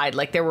 worldwide.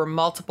 Like, there were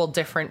multiple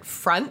different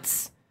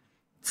fronts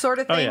sort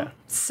of thing. Oh, yeah.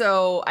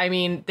 So, I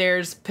mean,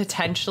 there's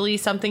potentially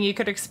something you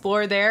could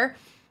explore there.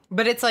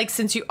 But it's like,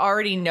 since you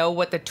already know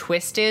what the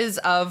twist is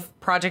of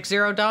Project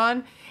Zero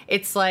Dawn,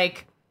 it's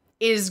like,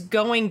 is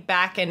going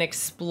back and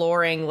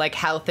exploring like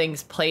how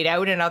things played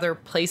out in other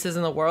places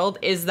in the world,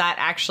 is that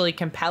actually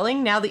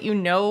compelling now that you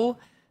know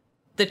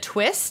the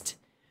twist?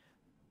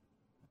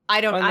 I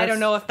don't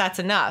know if that's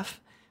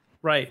enough.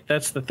 Right,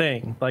 that's the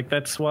thing. Like,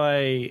 that's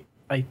why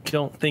I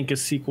don't think a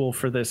sequel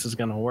for this is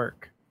going to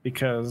work,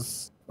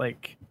 because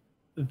like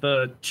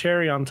the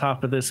cherry on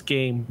top of this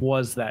game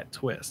was that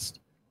twist.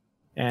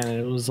 And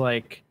it was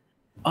like,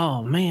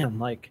 oh man,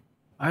 like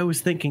I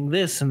was thinking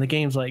this, and the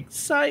game's like,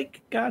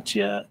 psych,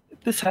 gotcha,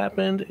 this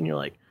happened, and you're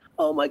like,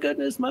 oh my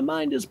goodness, my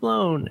mind is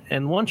blown.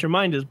 And once your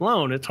mind is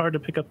blown, it's hard to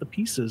pick up the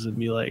pieces and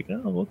be like,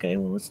 oh, okay,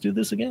 well, let's do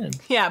this again.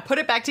 Yeah, put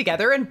it back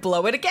together and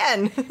blow it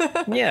again.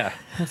 Yeah.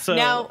 So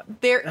now,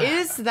 there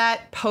is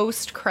that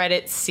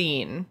post-credit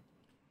scene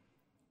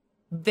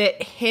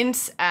that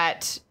hints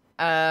at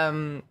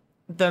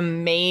the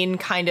main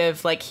kind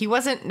of, like, he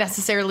wasn't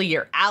necessarily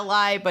your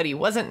ally, but he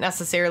wasn't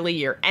necessarily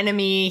your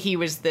enemy. He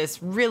was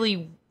this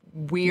really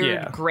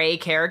weird gray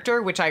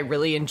character, which I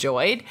really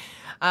enjoyed.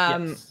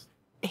 Yes.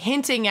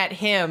 Hinting at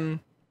him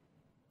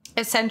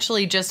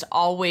essentially just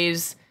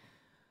always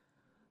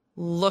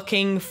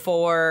looking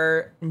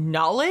for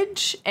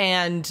knowledge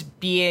and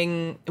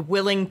being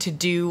willing to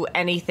do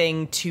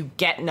anything to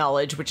get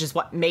knowledge, which is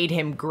what made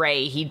him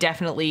gray. He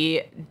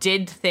definitely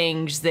did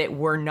things that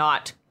were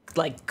not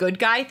like good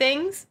guy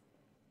things.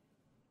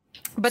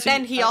 But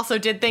then he also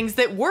did things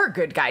that were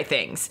good guy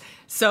things.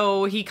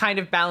 So he kind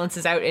of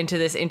balances out into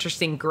this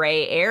interesting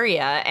gray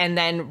area. And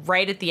then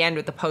right at the end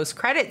with the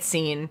post-credit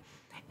scene,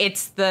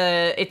 it's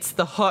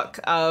the hook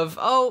of,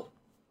 oh,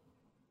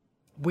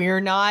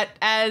 we're not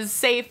as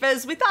safe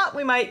as we thought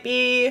we might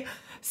be.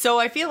 So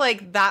I feel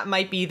like that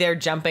might be their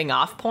jumping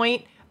off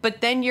point.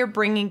 But then you're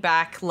bringing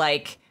back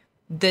like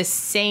the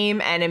same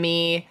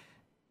enemy.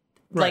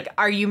 Right. Like,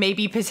 are you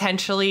maybe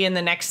potentially in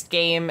the next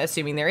game,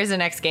 assuming there is a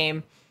next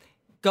game,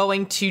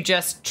 going to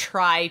just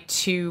try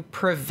to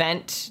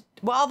prevent,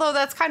 well, although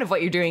that's kind of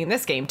what you're doing in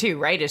this game too,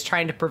 right? Is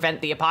trying to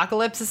prevent the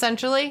apocalypse,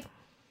 essentially.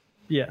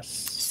 Yes.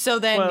 So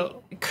then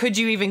could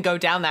you even go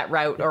down that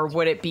route, or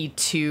would it be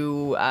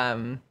too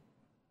much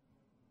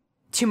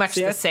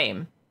the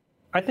same?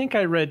 I think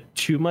I read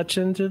too much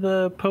into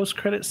the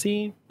post-credit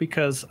scene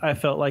because I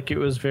felt like it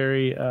was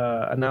very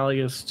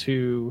analogous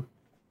to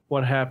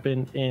what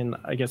happened in,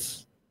 I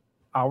guess,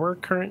 our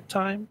current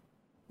time,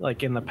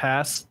 like in the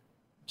past,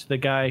 to the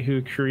guy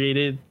who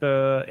created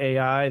the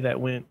AI that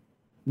went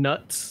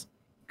nuts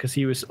because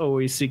he was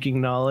always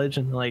seeking knowledge,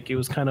 and like it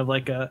was kind of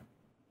like a,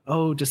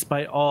 oh,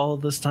 despite all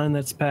this time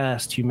that's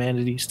passed,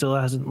 humanity still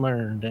hasn't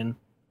learned, and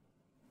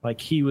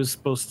like he was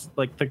supposed to,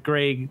 like the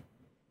gray,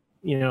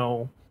 you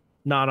know,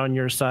 not on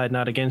your side,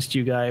 not against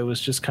you guy. It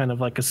was just kind of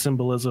like a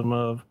symbolism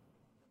of,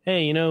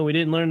 hey, you know, we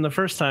didn't learn the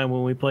first time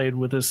when we played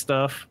with this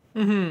stuff.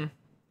 Mm-hmm.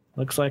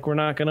 Looks like we're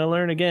not going to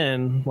learn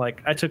again.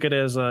 Like, I took it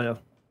as a,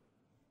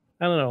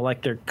 I don't know,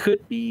 like there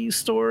could be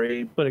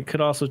story, but it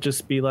could also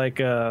just be like,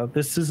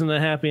 this isn't a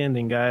happy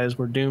ending, guys.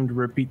 We're doomed to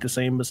repeat the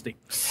same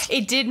mistakes.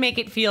 It did make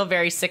it feel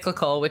very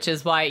cyclical, which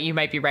is why you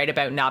might be right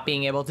about not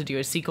being able to do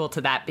a sequel to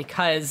that,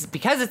 because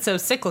it's so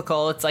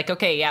cyclical. It's like,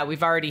 okay, yeah,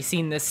 we've already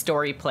seen this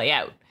story play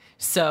out.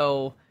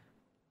 So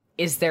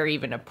is there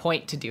even a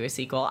point to do a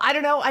sequel? I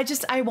don't know.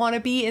 I want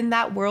to be in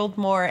that world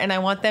more, and I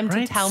want them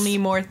to tell me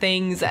more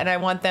things, and I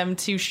want them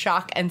to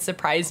shock and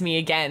surprise me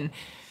again.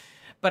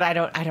 But I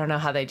don't know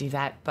how they do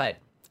that. But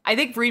I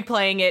think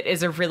replaying it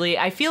is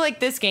I feel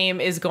like this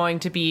game is going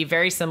to be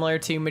very similar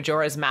to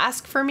Majora's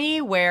Mask for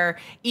me, where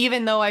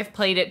even though I've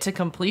played it to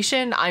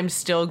completion, I'm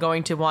still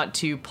going to want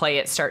to play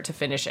it start to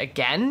finish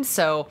again.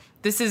 So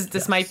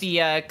this might be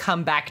a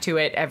come back to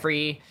it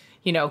every,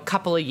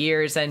 couple of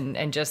years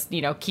and just,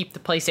 keep the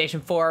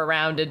PlayStation 4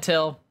 around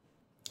until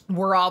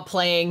we're all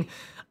playing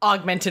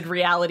augmented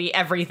reality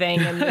everything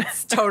and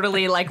it's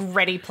totally like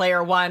Ready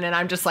Player One, and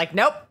I'm just like,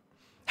 nope,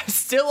 I'm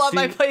still on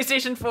my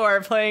PlayStation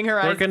 4 playing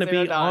Horizon We're going to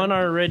Zero be Dawn. on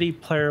our Ready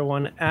Player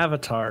One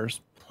avatars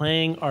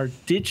playing our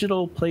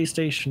digital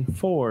PlayStation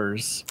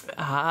 4s.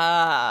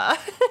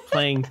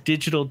 Playing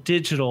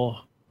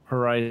digital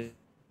Horizon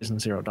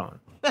Zero Dawn.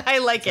 I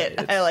like it.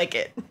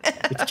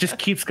 It just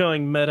keeps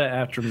going meta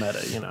after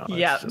meta,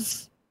 Yeah.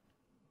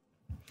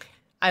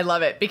 I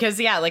love it because,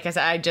 like I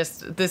said,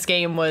 this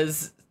game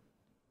was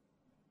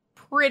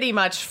pretty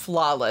much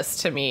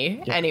flawless to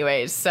me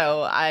anyways.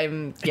 So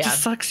It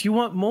just sucks. You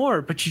want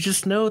more, but you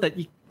just know that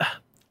you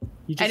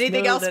just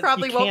anything else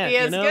probably won't be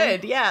as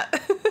good. Yeah.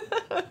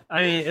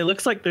 I mean, it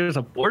looks like there's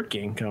a board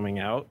game coming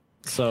out.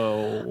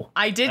 So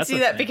I did see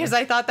that because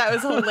I thought that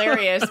was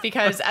hilarious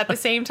because at the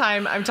same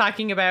time I'm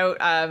talking about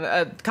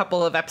a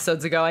couple of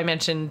episodes ago, I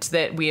mentioned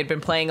that we had been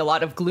playing a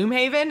lot of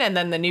Gloomhaven, and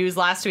then the news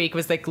last week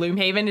was that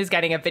Gloomhaven is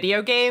getting a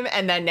video game,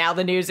 and then now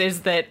the news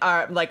is that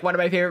like one of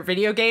my favorite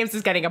video games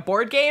is getting a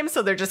board game,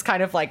 so they're just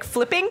kind of like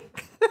flipping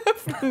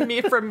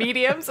from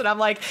mediums, and I'm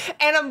like,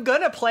 and I'm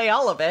gonna play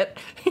all of it.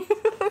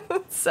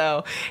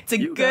 So it's a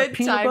good time to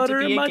be a gamer. You got peanut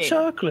butter in my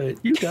chocolate.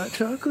 You got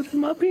chocolate in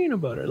my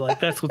peanut butter. Like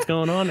that's what's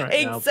going on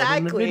right now. But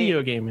in the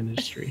video game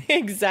industry.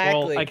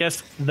 Exactly. Well, I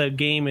guess the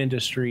game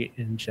industry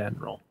in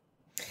general.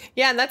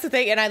 Yeah, and that's the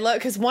thing. And I love,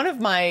 because one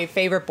of my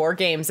favorite board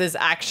games is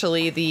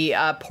actually the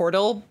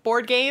Portal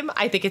board game.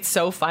 I think it's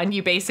so fun.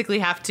 You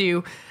basically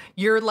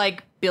you're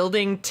like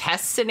building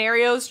test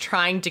scenarios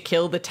trying to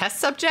kill the test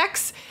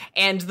subjects,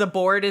 and the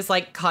board is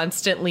like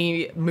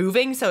constantly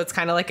moving, so it's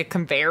kind of like a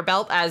conveyor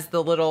belt as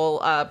the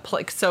little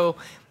so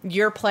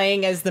you're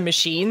playing as the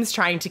machines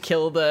trying to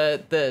kill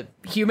the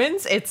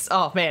humans. It's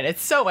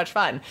so much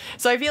fun.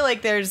 So I feel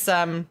like there's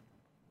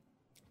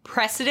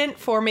precedent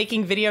for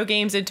making video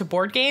games into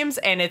board games,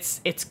 and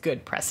it's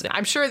good precedent.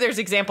 I'm sure there's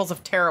examples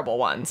of terrible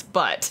ones,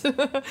 but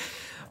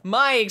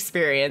my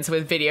experience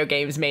with video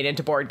games made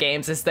into board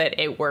games is that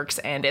it works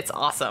and it's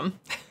awesome.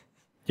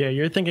 Yeah,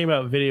 you're thinking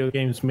about video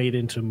games made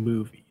into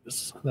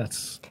movies.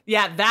 That's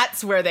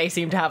where they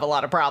seem to have a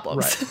lot of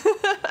problems.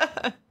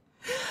 Right.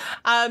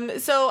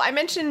 So I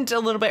mentioned a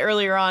little bit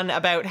earlier on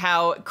about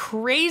how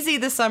crazy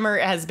the summer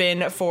has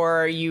been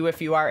for you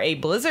if you are a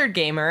Blizzard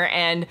gamer,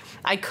 and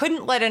I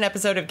couldn't let an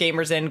episode of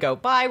Gamers In go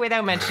by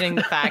without mentioning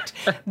the fact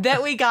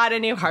that we got a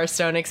new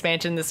Hearthstone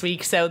expansion this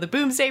week. So the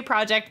Boomsday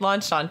project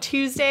launched on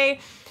Tuesday.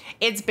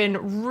 It's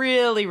been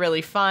really,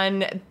 really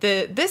fun.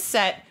 This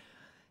set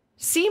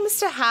seems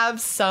to have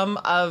some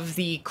of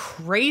the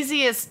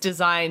craziest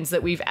designs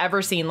that we've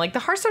ever seen. Like, the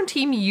Hearthstone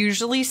team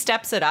usually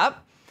steps it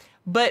up,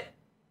 but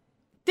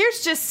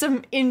there's just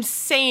some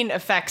insane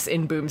effects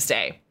in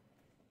Boomsday.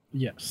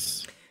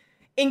 Yes.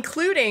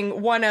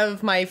 Including one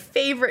of my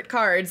favorite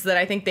cards that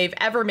I think they've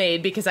ever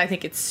made, because I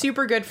think it's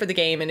super good for the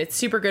game and it's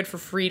super good for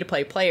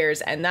free-to-play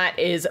players, and that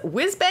is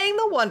Whizbang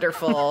the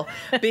Wonderful,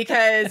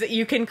 because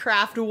you can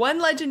craft one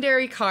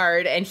legendary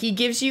card and he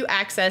gives you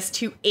access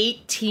to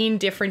 18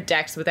 different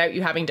decks without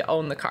you having to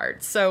own the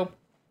card. So,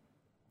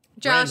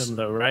 Josh... Random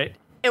though, right?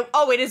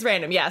 It is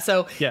random, yeah.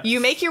 So You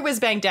make your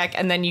Whizbang deck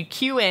and then you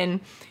queue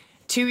in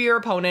to your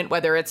opponent,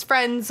 whether it's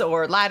friends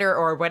or ladder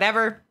or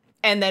whatever,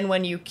 and then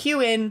when you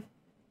queue in,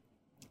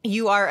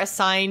 you are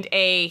assigned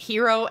a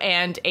hero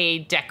and a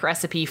deck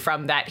recipe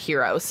from that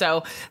hero.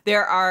 So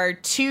there are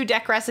 2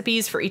 deck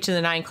recipes for each of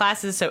the 9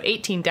 classes, so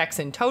 18 decks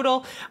in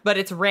total, but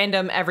it's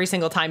random every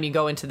single time you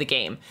go into the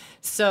game.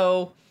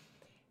 So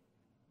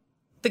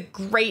the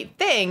great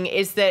thing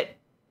is that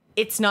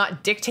it's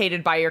not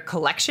dictated by your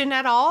collection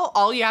at all.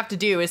 All you have to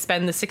do is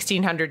spend the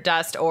 1,600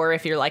 dust, or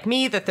if you're like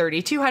me, the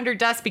 3,200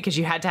 dust, because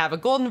you had to have a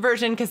golden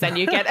version, because then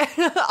you get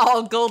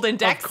all golden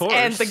decks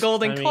and the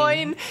golden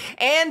coin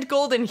and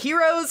golden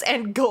heroes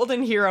and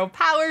golden hero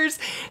powers.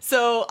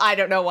 So I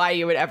don't know why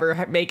you would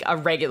ever make a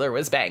regular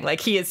whiz-bang. Like,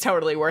 he is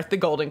totally worth the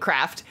golden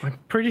craft. I'm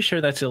pretty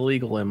sure that's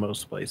illegal in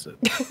most places.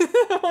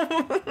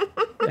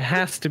 It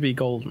has to be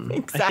golden.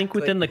 Exactly. I think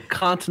within the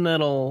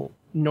continental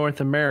North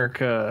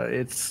America,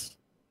 it's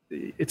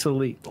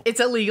illegal.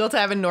 It's illegal to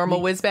have a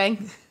normal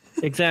whiz-bang?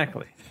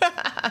 Exactly.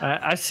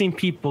 I've seen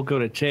people go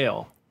to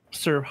jail,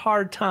 serve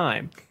hard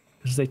time,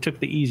 because they took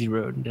the easy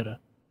road and did a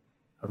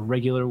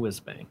regular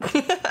whiz-bang.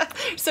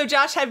 So,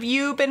 Josh, have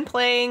you been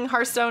playing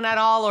Hearthstone at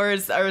all, or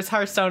is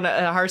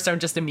Hearthstone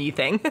just a me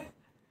thing?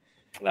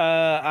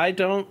 I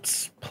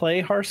don't play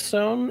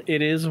Hearthstone.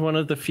 It is one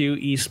of the few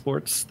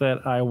esports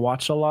that I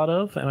watch a lot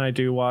of, and I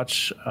do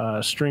watch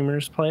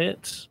streamers play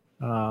it,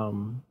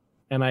 and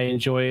I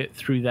enjoy it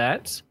through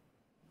that.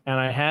 And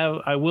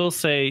I will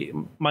say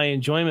my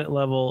enjoyment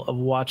level of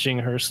watching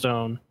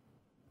Hearthstone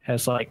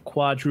has like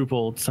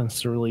quadrupled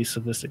since the release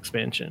of this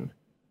expansion.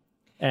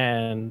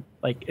 And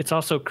like, it's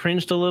also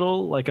cringed a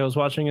little. Like, I was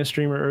watching a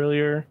streamer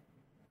earlier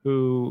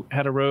who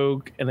had a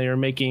rogue and they were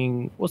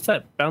making, what's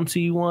that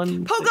bouncy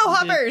one? Pogo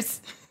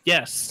hoppers!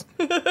 Yes.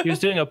 He was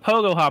doing a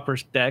Pogo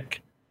hoppers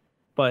deck,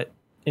 but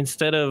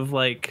instead of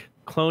like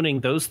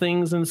cloning those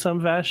things in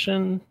some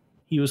fashion,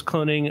 he was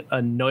cloning a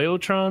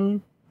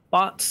Noyotron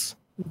bots.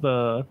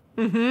 The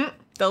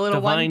little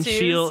divine 1/2s,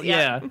 shield.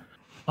 Yeah.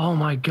 Oh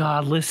my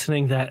God,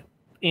 listening that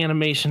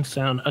animation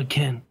sound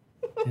again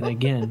and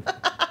again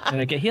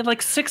and again. He had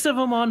like 6 of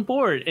them on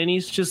board, and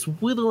he's just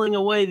whittling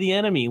away the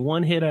enemy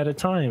one hit at a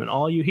time, and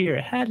all you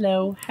hear,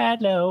 hello,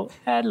 hello,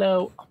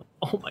 hello.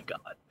 Oh my God.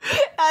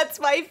 That's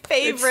my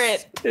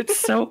favorite. It's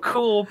so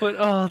cool,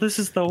 but this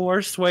is the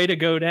worst way to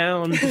go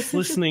down. Just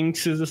listening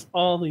to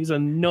all these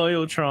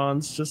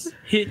Noyotrons just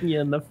hitting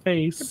you in the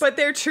face. But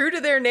they're true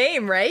to their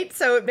name, right?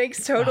 So it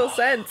makes total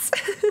sense.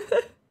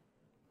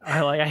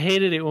 I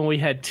hated it when we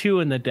had 2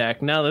 in the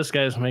deck. Now this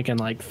guy's making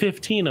like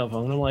 15 of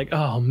them. And I'm like,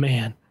 oh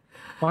man,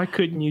 why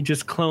couldn't you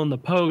just clone the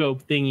Pogo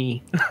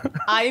thingy?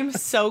 I'm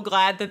so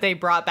glad that they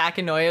brought back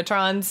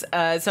Anoyatrons.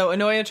 So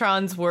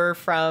Anoyatrons were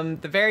from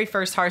the very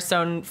first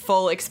Hearthstone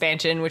full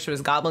expansion, which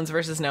was Goblins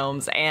versus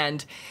Gnomes,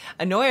 and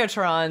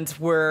Anoyatrons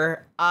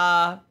were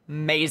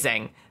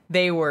amazing.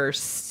 They were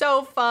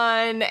so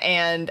fun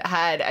and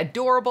had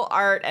adorable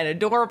art and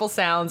adorable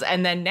sounds.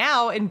 And then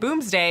now in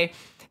Boomsday,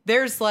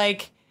 there's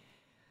like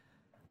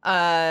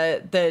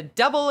the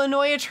double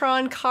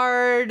Anoyatron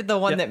card, the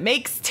one that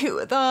makes 2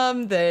 of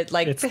them, that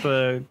like it's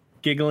the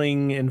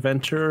giggling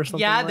inventor or something.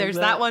 Yeah, there's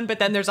that one, but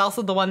then there's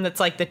also the one that's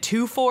like the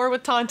 2/4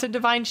 with Taunt and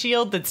Divine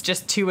Shield, that's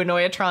just 2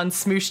 Anoyatrons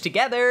smooshed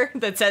together,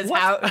 that says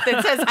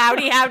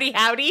howdy howdy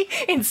howdy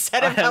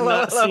instead of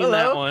hello hello hello.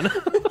 That one.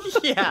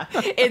 Yeah,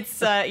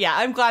 it's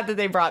I'm glad that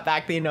they brought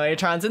back the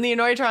Anoyatrons, and the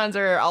Anoyatrons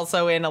are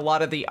also in a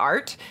lot of the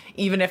art,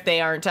 even if they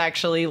aren't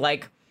actually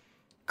like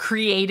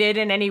created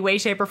in any way,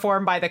 shape, or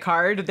form by the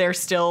card. They're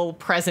still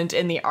present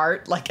in the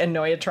art, like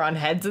Anoyatron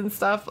heads and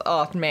stuff.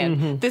 Oh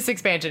man, This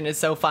expansion is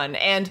so fun.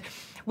 And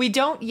we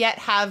don't yet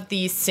have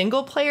the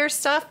single player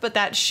stuff, but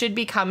that should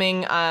be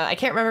coming. I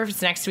can't remember if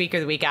it's next week or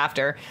the week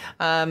after.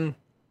 I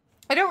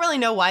don't really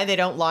know why they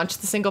don't launch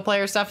the single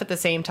player stuff at the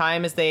same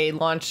time as they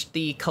launched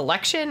the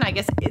collection. I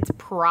guess it's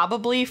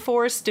probably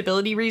for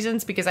stability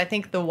reasons, because I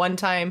think the one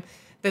time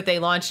that they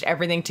launched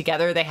everything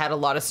together, they had a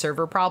lot of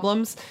server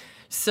problems.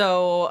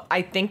 So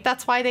I think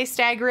that's why they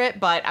stagger it,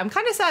 but I'm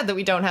kind of sad that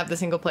we don't have the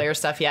single player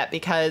stuff yet,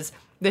 because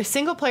the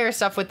single player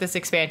stuff with this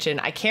expansion,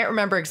 I can't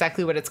remember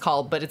exactly what it's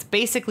called, but it's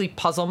basically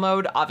puzzle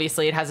mode.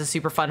 Obviously it has a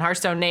super fun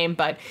Hearthstone name,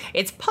 but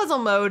it's puzzle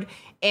mode,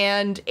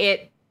 and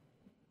it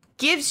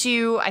gives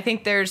you, I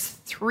think there's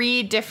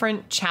 3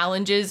 different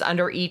challenges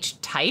under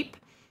each type.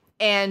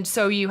 And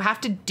so you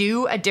have to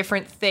do a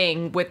different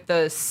thing with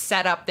the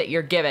setup that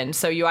you're given.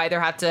 So you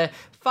either have to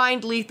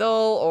find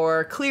lethal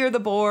or clear the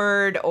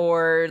board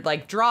or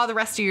like draw the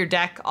rest of your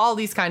deck, all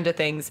these kind of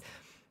things.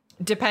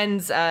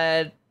 Depends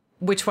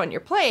which one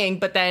you're playing,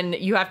 but then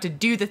you have to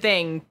do the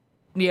thing.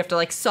 You have to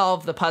like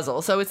solve the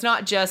puzzle. So it's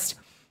not just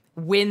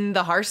win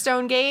the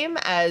Hearthstone game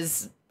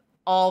as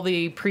all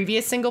the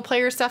previous single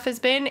player stuff has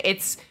been.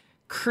 It's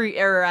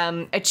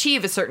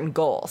achieve a certain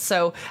goal.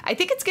 So I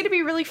think it's going to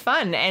be really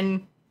fun.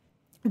 And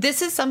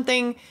this is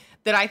something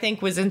that I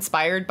think was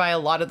inspired by a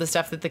lot of the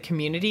stuff that the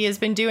community has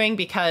been doing,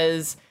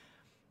 because,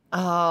 who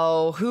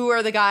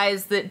are the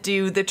guys that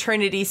do the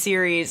Trinity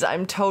series?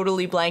 I'm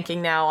totally blanking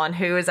now on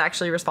who is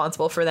actually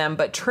responsible for them,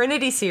 but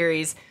Trinity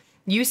series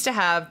used to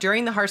have,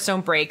 during the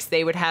Hearthstone breaks,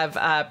 they would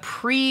have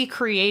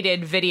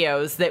pre-created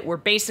videos that were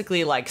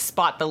basically like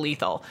spot the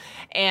lethal.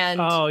 And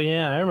oh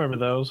yeah, I remember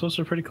those. Those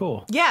are pretty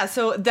cool. Yeah,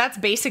 so that's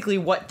basically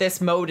what this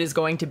mode is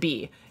going to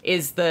be,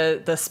 is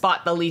the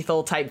spot the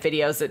lethal type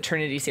videos that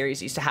Trinity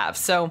series used to have.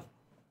 So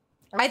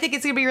I think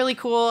it's going to be really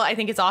cool. I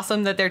think it's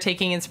awesome that they're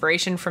taking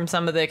inspiration from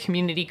some of the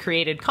community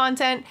created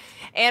content.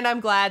 And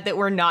I'm glad that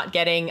we're not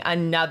getting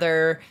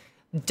another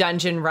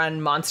dungeon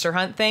run monster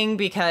hunt thing,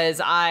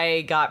 because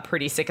I got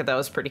pretty sick of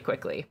those pretty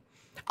quickly.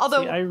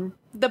 Although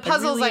the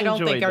puzzles I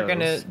don't think are going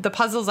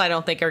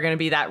to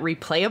be that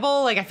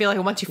replayable. Like, I feel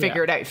like once you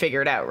figure it out, you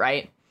figure it out,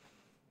 right?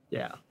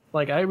 Yeah.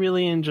 Like, I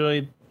really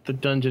enjoyed the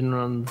dungeon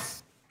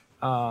runs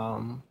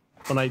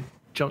when I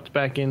jumped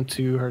back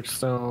into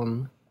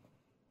Hearthstone.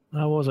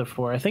 What was it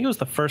for? I think it was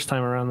the first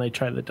time around they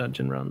tried the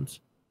dungeon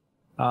runs.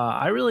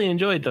 I really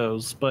enjoyed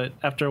those, but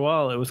after a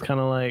while it was kind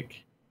of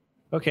like,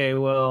 okay,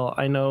 well,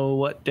 I know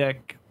what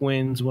deck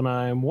wins when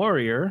I'm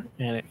warrior,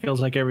 and it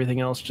feels like everything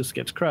else just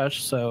gets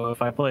crushed, so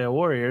if I play a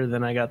warrior,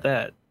 then I got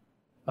that.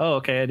 Oh,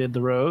 okay, I did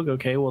the rogue.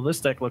 Okay, well,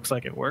 this deck looks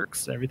like it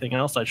works. Everything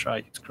else I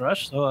try gets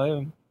crushed,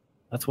 so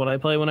that's what I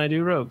play when I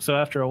do rogue. So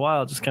after a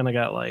while, it just kind of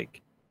got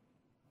like,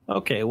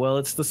 okay, well,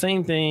 it's the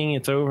same thing.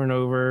 It's over and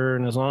over,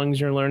 and as long as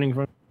you're learning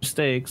from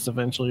mistakes,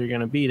 eventually you're going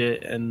to beat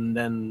it, and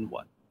then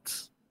what?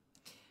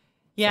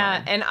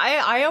 Yeah, and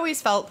I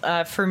always felt,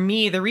 for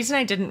me, the reason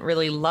I didn't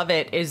really love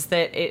it is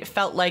that it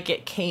felt like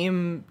it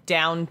came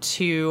down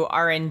to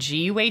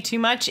RNG way too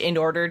much in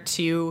order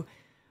to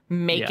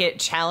make it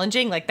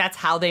challenging. Like, that's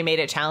how they made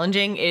it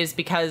challenging, is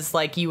because,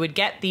 like, you would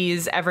get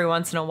these every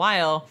once in a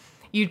while.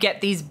 You'd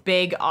get these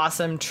big,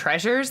 awesome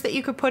treasures that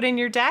you could put in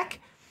your deck.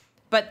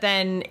 But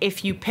then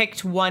if you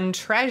picked one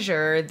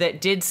treasure that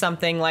did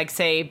something like,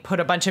 say, put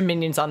a bunch of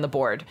minions on the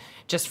board,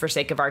 just for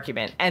sake of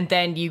argument, and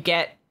then you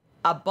get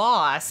a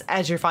boss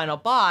as your final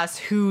boss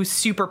who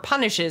super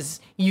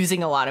punishes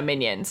using a lot of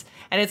minions.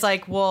 And it's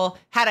like, well,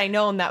 had I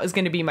known that was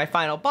going to be my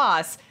final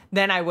boss,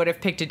 then I would have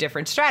picked a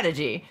different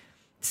strategy.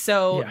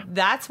 So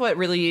that's what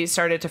really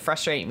started to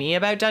frustrate me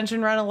about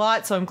Dungeon Run a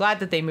lot. So I'm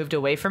glad that they moved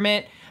away from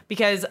it,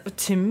 because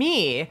to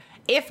me,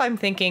 if I'm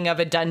thinking of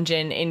a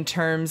dungeon in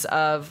terms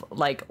of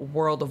like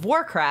World of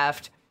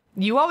Warcraft,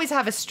 you always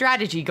have a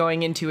strategy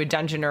going into a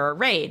dungeon or a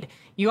raid.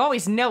 You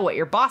always know what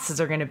your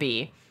bosses are going to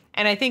be.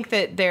 And I think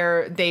that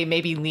they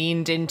maybe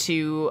leaned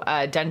into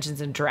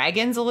Dungeons and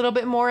Dragons a little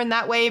bit more in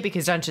that way,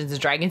 because Dungeons and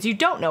Dragons, you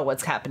don't know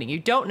what's happening. You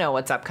don't know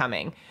what's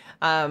upcoming.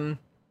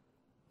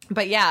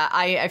 But yeah,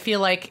 I feel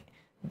like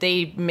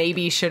they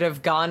maybe should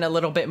have gone a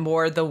little bit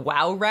more the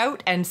WoW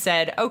route and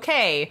said,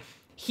 okay,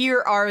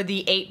 here are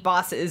the 8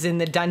 bosses in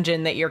the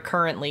dungeon that you're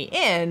currently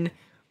in.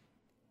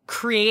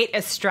 Create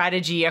a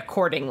strategy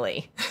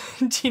accordingly.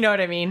 Do you know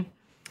what I mean?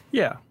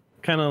 Yeah,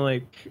 kind of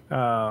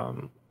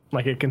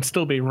like it can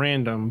still be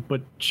random,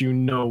 but you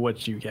know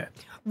what you get.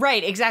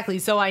 Right, exactly.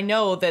 So I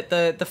know that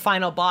the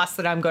final boss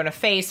that I'm going to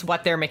face,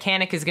 what their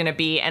mechanic is going to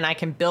be, and I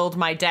can build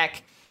my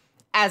deck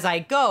as I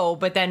go,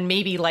 but then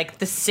maybe like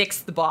the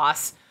 6th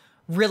boss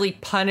really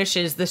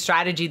punishes the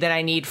strategy that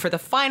I need for the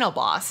final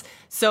boss.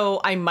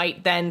 So I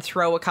might then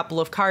throw a couple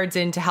of cards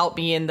in to help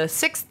me in the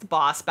 6th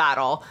boss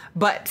battle,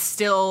 but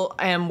still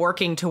am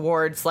working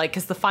towards, like,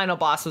 because the final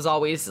boss was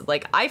always,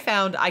 like, I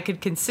found I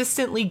could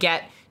consistently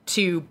get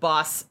to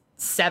boss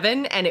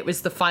 7, and it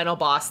was the final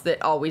boss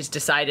that always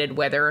decided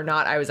whether or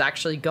not I was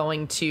actually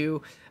going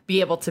to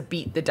be able to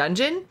beat the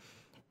dungeon.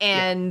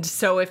 And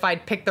so if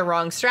I'd pick the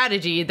wrong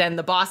strategy, then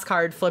the boss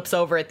card flips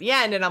over at the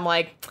end, and I'm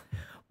like,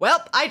 well,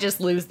 I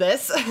just lose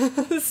this.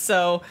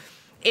 So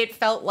it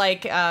felt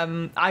like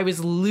I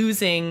was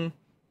losing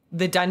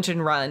the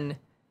dungeon run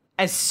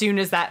as soon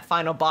as that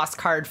final boss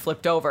card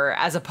flipped over,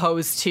 as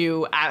opposed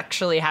to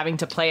actually having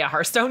to play a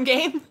Hearthstone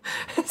game.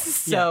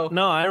 So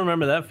no, I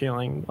remember that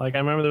feeling. Like, I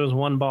remember there was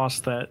one boss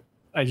that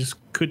I just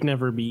could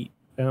never beat,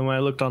 and when I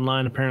looked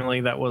online,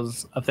 apparently that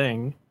was a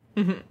thing.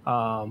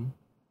 Mm-hmm.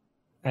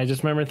 I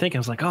just remember thinking,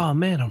 I was like, oh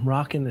man, I'm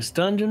rocking this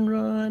dungeon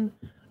run.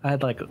 I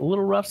had like a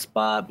little rough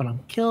spot, but I'm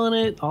killing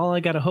it. All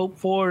I got to hope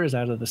for is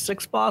out of the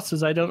 6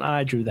 bosses, I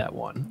drew that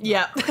one.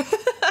 Yeah.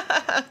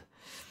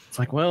 It's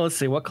like, well, let's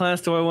see, what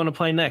class do I want to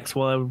play next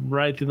while I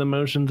ride through the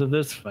motions of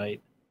this fight?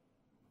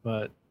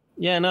 But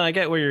yeah, no, I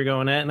get where you're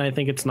going at, and I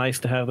think it's nice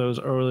to have those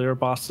earlier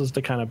bosses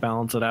to kind of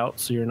balance it out,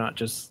 so you're not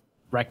just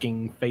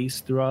wrecking face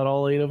throughout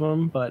all 8 of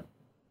them. But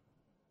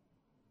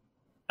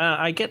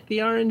I get the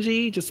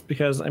RNG, just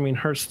because, I mean,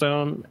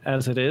 Hearthstone,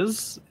 as it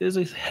is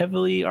a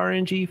heavily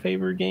RNG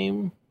favored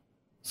game.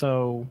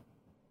 So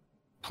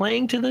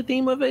playing to the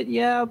theme of it,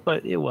 yeah,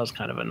 but it was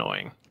kind of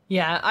annoying.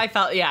 Yeah, I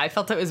felt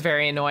it was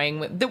very annoying.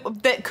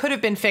 That could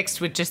have been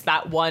fixed with just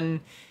that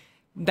one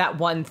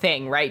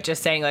thing, right?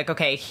 Just saying like,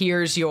 okay,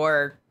 here's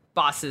your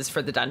bosses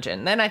for the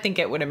dungeon. Then I think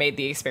it would have made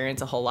the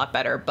experience a whole lot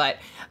better. But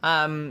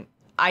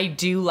I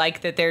do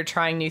like that they're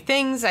trying new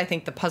things. I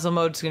think the puzzle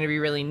mode is going to be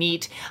really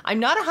neat. I'm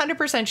not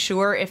 100%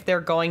 sure if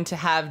they're going to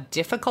have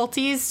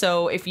difficulties.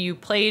 So if you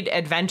played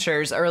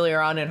Adventures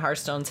earlier on in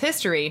Hearthstone's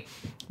history,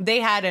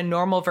 they had a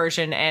normal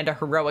version and a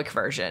heroic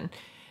version.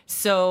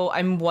 So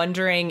I'm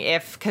wondering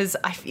if, because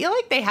I feel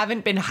like they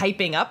haven't been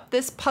hyping up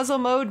this puzzle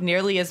mode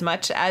nearly as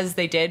much as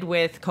they did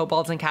with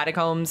Kobolds and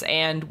Catacombs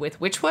and with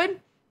Witchwood.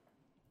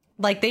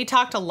 Like, they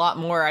talked a lot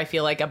more, I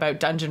feel like, about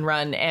Dungeon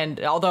Run.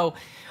 And although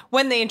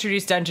when they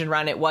introduced Dungeon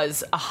Run, it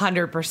was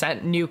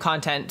 100% new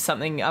content,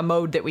 a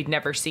mode that we'd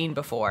never seen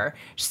before.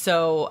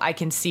 So I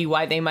can see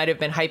why they might have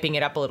been hyping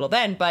it up a little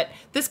then. But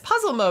this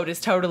puzzle mode is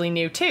totally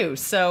new too.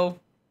 So,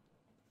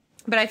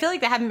 but I feel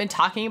like they haven't been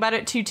talking about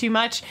it too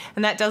much,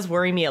 and that does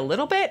worry me a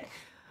little bit.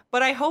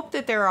 But I hope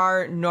that there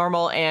are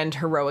normal and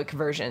heroic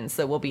versions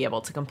that we'll be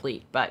able to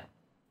complete. But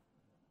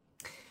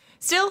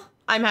still,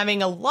 I'm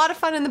having a lot of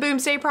fun in the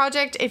Boomsday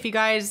project. If you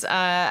guys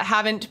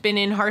haven't been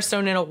in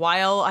Hearthstone in a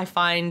while, I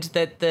find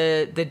that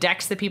the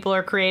decks that people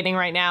are creating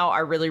right now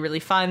are really, really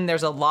fun.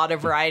 There's a lot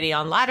of variety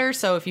on ladder.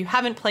 So if you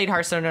haven't played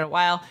Hearthstone in a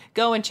while,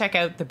 go and check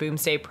out the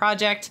Boomsday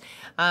project.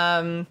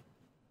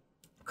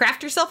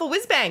 Craft yourself a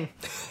whiz-bang.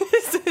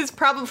 This is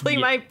probably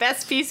my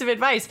best piece of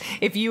advice.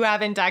 If you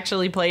haven't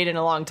actually played in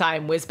a long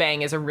time,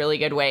 whiz-bang is a really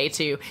good way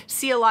to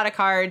see a lot of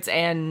cards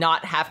and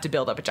not have to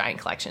build up a giant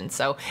collection.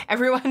 So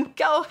everyone,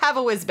 go have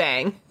a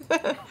whiz-bang.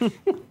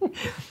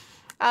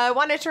 I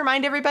wanted to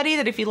remind everybody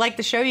that if you like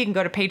the show, you can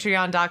go to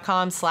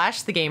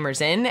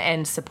patreon.com/thegamersin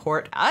and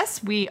support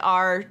us. We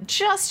are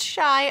just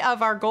shy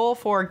of our goal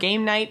for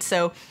game night.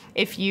 So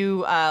if you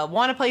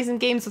want to play some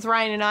games with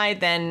Ryan and I,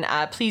 then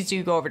please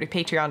do go over to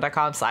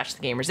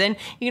patreon.com/thegamersin.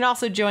 You can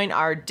also join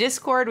our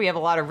Discord. We have a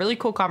lot of really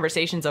cool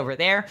conversations over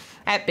there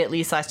at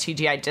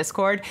bit.ly/TGI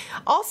Discord.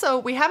 Also,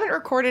 we haven't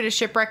recorded a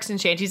Shipwrecks and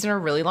Shanties in a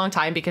really long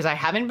time because I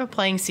haven't been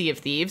playing Sea of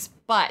Thieves,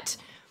 but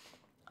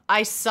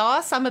I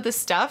saw some of the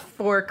stuff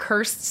for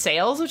Cursed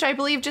Sails, which I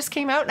believe just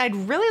came out, and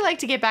I'd really like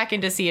to get back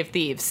into Sea of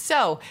Thieves.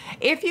 So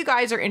if you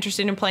guys are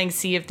interested in playing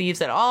Sea of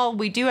Thieves at all,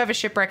 we do have a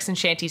Shipwrecks and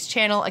Shanties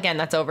channel. Again,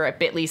 that's over at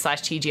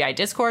bit.ly/TGI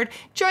Discord.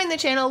 Join the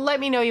channel. Let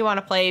me know you want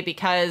to play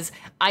because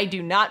I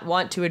do not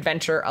want to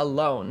adventure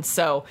alone.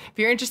 So if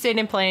you're interested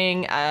in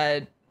playing,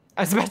 I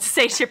was about to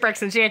say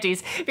Shipwrecks and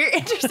Shanties. If you're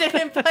interested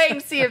in playing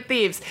Sea of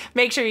Thieves,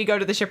 make sure you go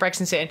to the Shipwrecks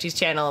and Shanties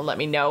channel and let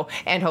me know.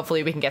 And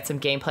hopefully we can get some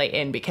gameplay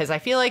in because I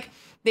feel like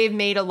they've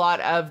made a lot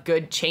of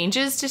good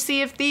changes to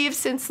Sea of Thieves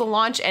since the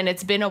launch, and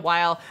it's been a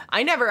while.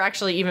 I never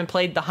actually even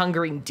played the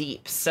Hungering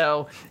Deep,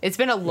 so it's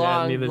been a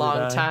long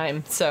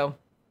time. So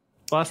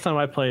last time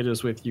I played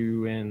was with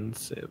you and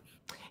Civ.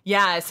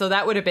 Yeah, so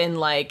that would have been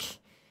like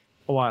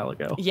a while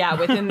ago. Yeah,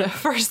 within the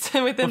first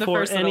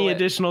before any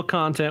additional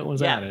content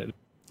was added.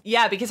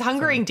 Yeah, because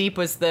Hungering Deep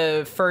was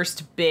the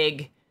first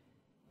big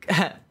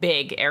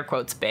air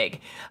quotes big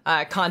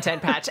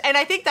content patch, and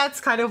I think that's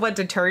kind of what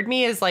deterred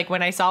me is like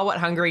when I saw what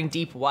Hungering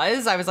Deep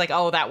was, I was like,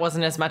 oh, that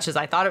wasn't as much as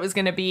I thought it was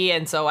going to be,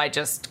 and so I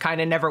just kind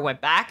of never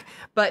went back.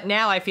 But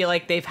now I feel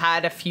like they've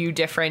had a few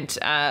different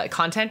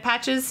content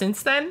patches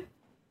since then,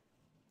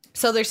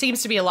 so there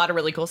seems to be a lot of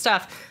really cool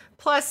stuff.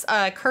 Plus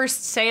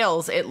Cursed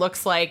Sails, it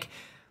looks like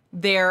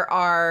there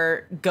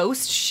are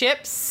ghost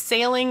ships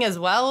sailing as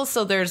well,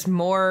 so there's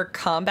more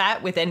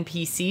combat with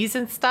NPCs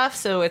and stuff,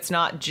 so it's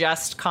not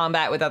just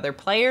combat with other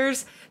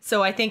players.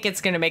 So I think it's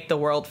going to make the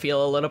world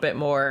feel a little bit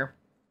more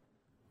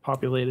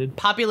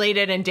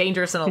populated and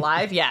dangerous and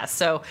alive. Yeah,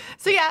 so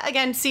yeah,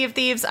 again, Sea of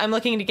Thieves, I'm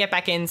looking to get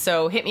back in,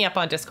 so hit me up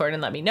on Discord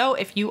and let me know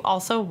if you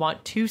also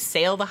want to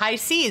sail the high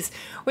seas.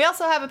 We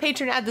also have a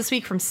patron ad this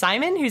week from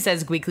Simon, who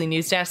says Weekly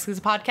News Desk is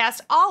a podcast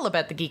all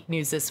about the geek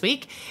news this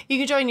week. You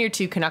can join your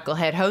two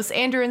Knucklehead hosts,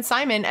 Andrew and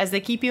Simon, as they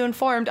keep you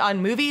informed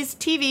on movies,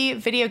 TV,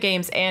 video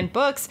games, and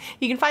books.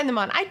 You can find them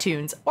on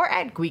iTunes or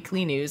at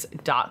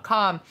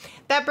weeklynews.com.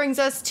 That brings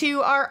us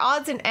to our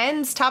odds and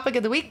ends topic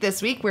of the week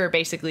this week. We're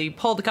basically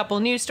pulled a couple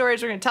news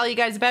stories we're going to tell you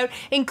guys about,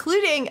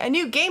 including a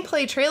new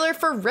gameplay trailer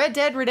for Red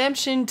Dead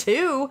Redemption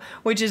 2,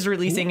 which is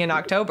releasing in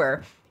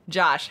October.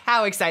 Josh,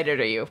 how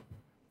excited are you?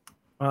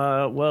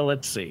 Well,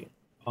 let's see.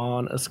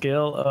 On a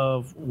scale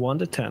of 1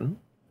 to 10,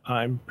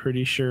 I'm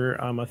pretty sure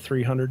I'm a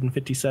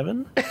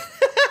 357.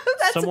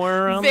 That's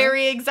somewhere around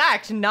very there.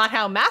 Exact. Not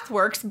how math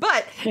works,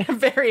 but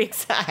very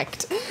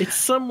exact. It's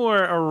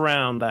somewhere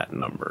around that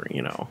number,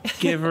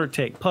 give or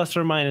take, plus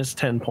or minus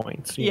 10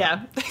 points.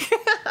 Yeah.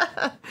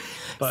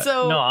 But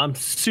no, I'm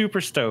super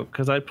stoked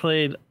because I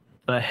played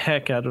the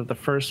heck out of the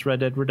first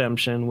Red Dead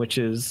Redemption, which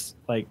is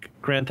like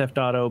Grand Theft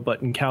Auto,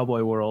 but in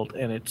Cowboy World,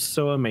 and it's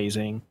so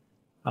amazing.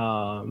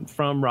 From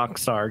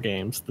Rockstar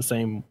Games, the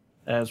same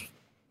as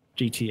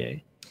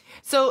GTA.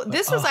 So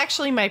this was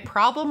actually my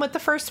problem with the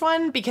first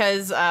one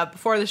because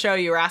before the show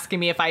you were asking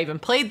me if I even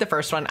played the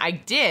first one. I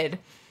did,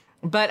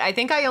 but I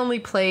think I only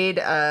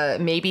played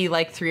maybe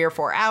like 3 or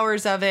 4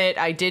 hours of it.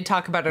 I did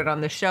talk about it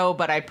on the show,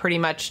 but I pretty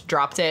much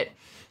dropped it.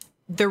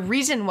 The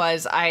reason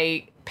was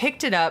I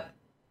picked it up,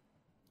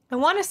 I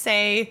want to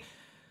say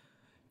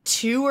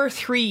 2 or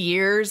 3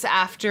 years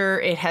after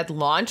it had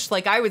launched.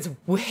 Like I was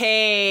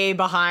way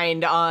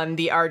behind on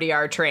the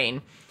RDR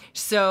train.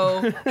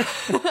 So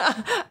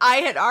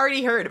I had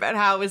already heard about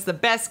how it was the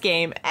best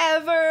game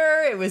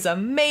ever. It was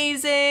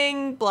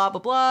amazing, blah,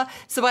 blah, blah.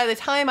 So by the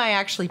time I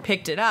actually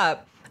picked it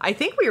up, I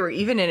think we were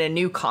even in a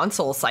new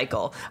console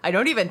cycle. I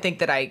don't even think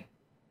that I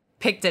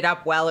picked it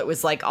up while it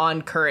was like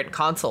on current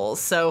consoles.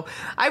 So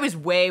I was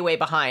way, way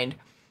behind.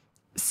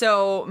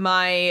 So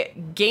my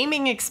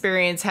gaming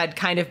experience had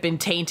kind of been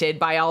tainted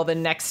by all the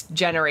next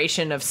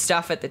generation of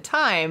stuff at the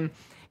time.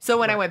 So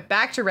when I went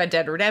back to Red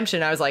Dead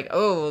Redemption, I was like,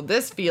 oh,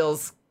 this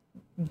feels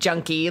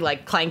junky,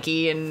 like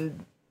clanky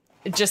and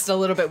just a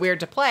little bit weird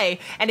to play.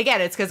 And again,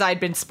 it's because I'd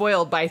been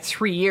spoiled by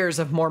 3 years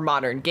of more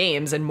modern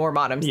games and more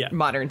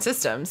modern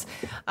systems.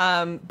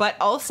 But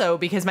also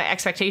because my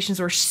expectations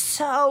were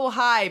so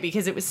high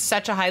because it was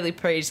such a highly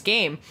praised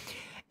game.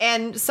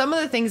 And some of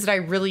the things that I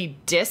really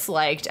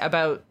disliked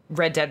about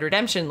Red Dead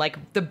Redemption,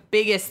 like the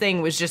biggest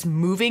thing was just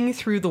moving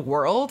through the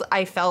world.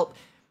 I felt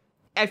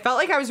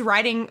like I was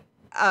riding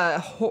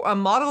a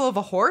model of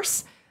a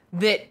horse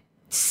that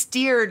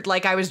steered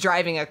like I was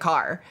driving a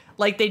car.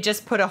 Like they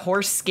just put a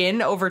horse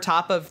skin over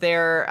top of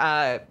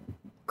their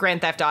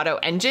Grand Theft Auto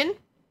engine.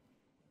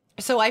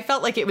 So I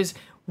felt like it was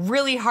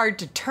really hard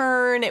to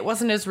turn. It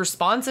wasn't as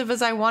responsive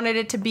as I wanted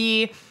it to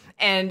be.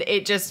 And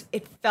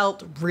it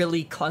felt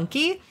really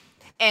clunky.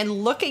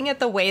 And looking at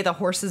the way the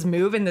horses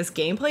move in this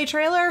gameplay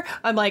trailer,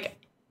 I'm like,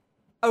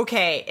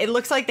 okay, it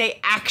looks like they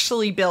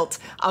actually built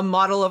a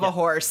model of a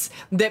horse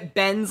that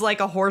bends like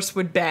a horse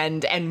would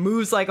bend and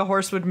moves like a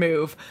horse would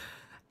move.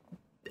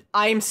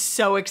 I'm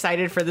so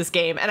excited for this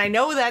game. And I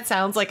know that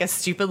sounds like a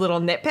stupid little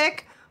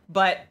nitpick,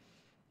 but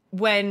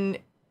when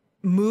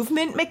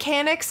movement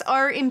mechanics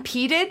are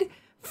impeded,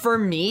 for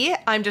me,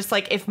 I'm just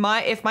like, if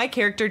my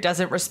character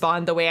doesn't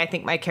respond the way I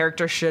think my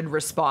character should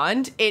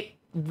respond, it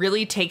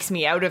really takes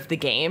me out of the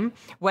game.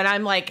 When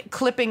I'm like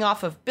clipping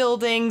off of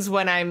buildings,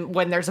 when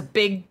there's a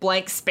big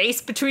blank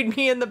space between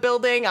me and the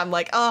building, I'm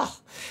like, oh,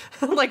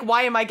 like,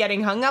 why am I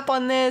getting hung up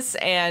on this?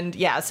 And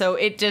yeah, so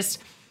it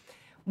just,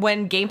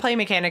 when gameplay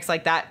mechanics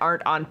like that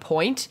aren't on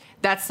point,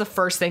 that's the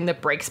first thing that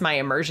breaks my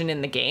immersion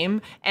in the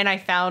game. And I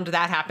found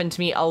that happened to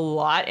me a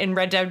lot in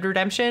Red Dead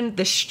Redemption.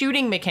 The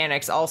shooting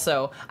mechanics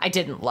also I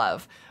didn't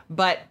love,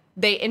 but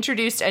they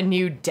introduced a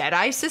new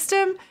Deadeye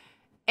system,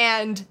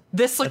 and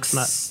this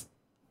looks...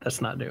 That's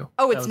not new.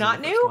 Oh, it's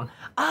not new?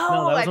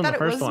 Oh, I thought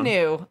it was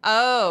new.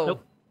 Oh.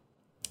 Nope.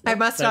 I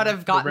must not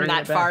have gotten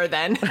that far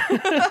then.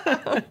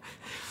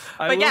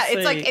 But yeah,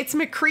 it's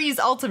McCree's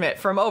Ultimate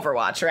from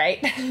Overwatch, right?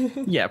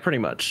 Yeah, pretty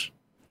much.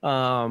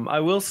 I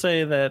will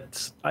say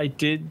that I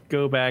did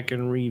go back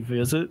and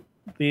revisit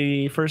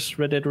the first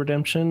Red Dead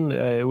Redemption.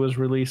 It was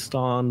released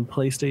on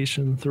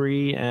PlayStation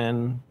 3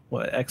 and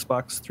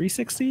Xbox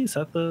 360? Is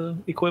that the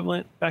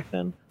equivalent back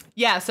then?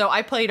 Yeah, so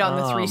I played on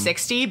the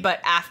 360,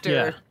 but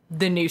after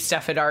the new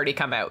stuff had already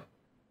come out.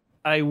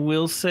 I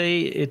will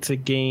say it's a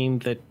game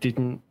that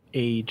didn't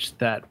age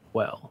that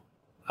well.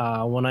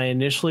 When I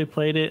initially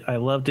played it, I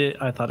loved it.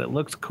 I thought it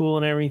looked cool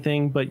and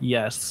everything. But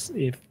yes,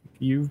 if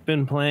you've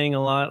been playing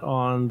a lot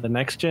on the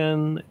next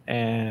gen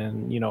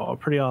and, a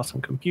pretty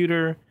awesome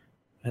computer,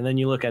 and then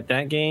you look at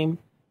that game,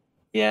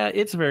 yeah,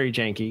 it's very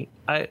janky.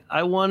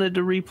 I wanted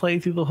to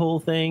replay through the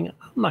whole thing.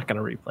 I'm not going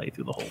to replay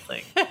through the whole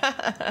thing.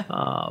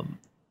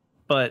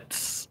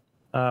 But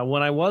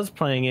when I was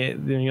playing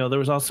it, there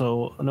was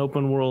also an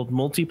open world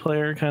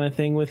multiplayer kind of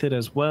thing with it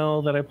as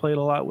well that I played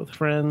a lot with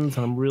friends.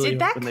 And I'm really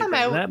hoping they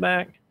bring that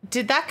back.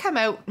 Did that come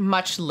out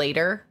much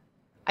later?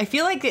 I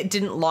feel like it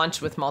didn't launch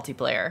with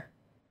multiplayer.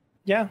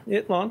 Yeah,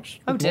 it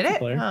launched. Oh, did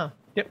it? Oh.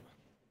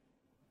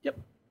 Yep.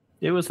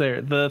 It was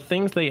there. The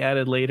things they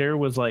added later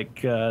was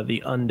like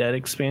the Undead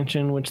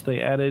expansion, which they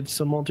added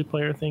some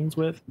multiplayer things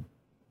with.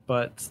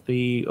 But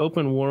the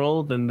open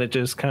world and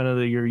just kind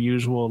of your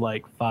usual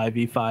like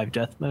 5v5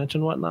 deathmatch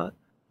and whatnot,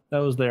 that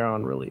was there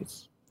on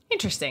release.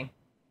 Interesting.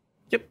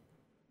 Yep.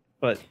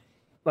 But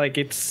like,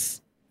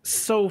 it's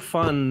so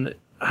fun.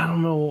 I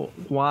don't know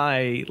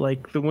why.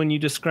 Like when you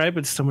describe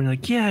it to someone, you're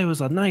like, yeah, it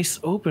was a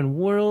nice open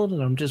world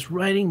and I'm just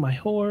riding my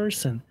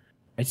horse and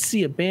I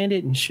see a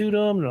bandit and shoot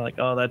him. And they're like,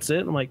 oh, that's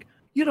it. I'm like,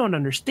 you don't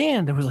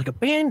understand. There was like a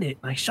bandit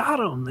and I shot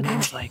him. And it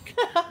was like,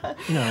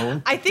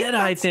 I think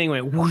Deadeye thing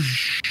went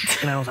whoosh.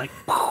 And I was like,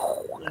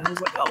 and I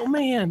was like, oh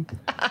man.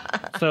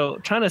 So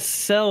trying to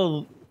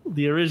sell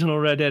the original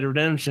Red Dead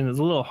Redemption is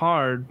a little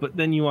hard, but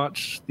then you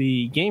watch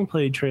the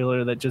gameplay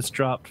trailer that just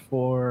dropped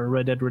for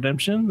Red Dead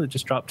Redemption that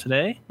just dropped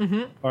today,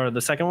 or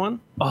the second one.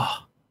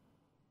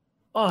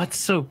 Oh, it's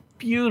so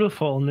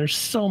beautiful, and there's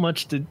so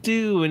much to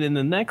do. And in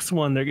the next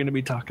one, they're going to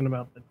be talking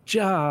about the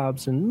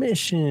jobs and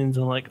missions,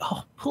 and like,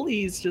 oh,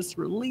 please just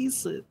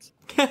release it.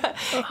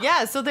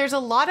 Yeah, so there's a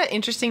lot of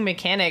interesting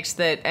mechanics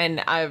that, and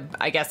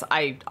I guess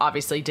I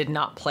obviously did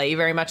not play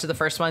very much of the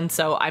first one,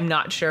 so I'm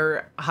not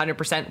sure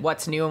 100%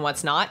 what's new and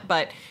what's not,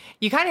 but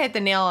you kind of hit the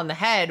nail on the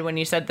head when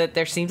you said that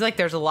there seems like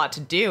there's a lot to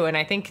do, and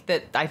I think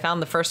that I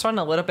found the first one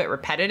a little bit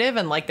repetitive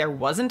and like there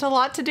wasn't a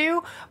lot to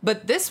do,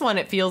 but this one,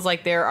 it feels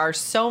like there are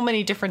so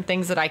many different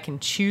things that I can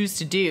choose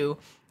to do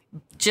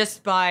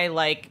just by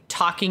like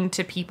talking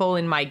to people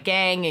in my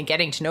gang and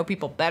getting to know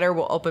people better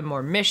will open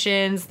more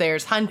missions.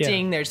 There's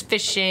hunting, there's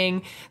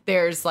fishing,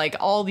 there's like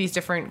all these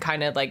different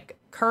kind of like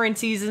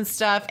currencies and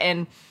stuff.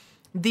 And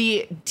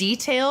the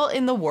detail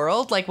in the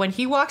world, like when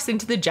he walks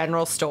into the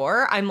general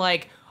store, I'm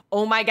like,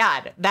 oh my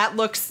God, that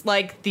looks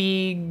like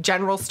the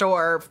general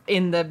store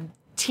in the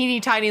teeny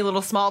tiny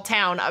little small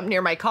town up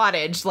near my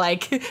cottage.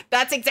 Like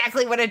that's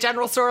exactly what a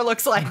general store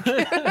looks like.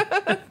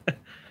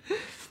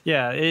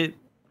 Yeah,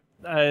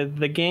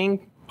 the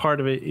gang part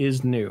of it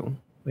is new.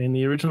 In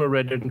the original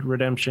Red Dead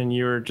Redemption,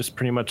 you're just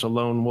pretty much a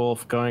lone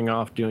wolf going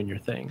off doing your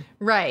thing.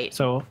 Right.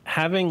 So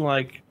having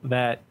like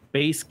that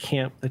base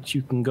camp that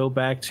you can go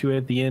back to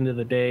at the end of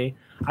the day,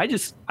 I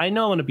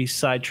know I'm going to be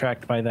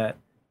sidetracked by that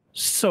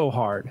so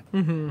hard.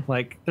 Mm-hmm.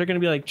 Like they're going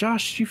to be like,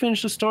 Josh, did you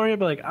finish the story? I'll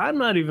be like, I'm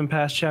not even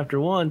past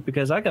chapter 1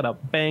 because I got a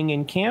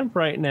banging camp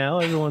right now.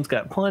 Everyone's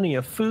got plenty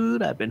of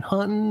food. I've been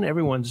hunting.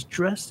 Everyone's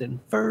dressed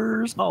in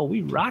furs. Oh,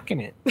 we rocking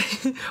it.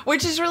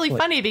 Which is really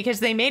funny because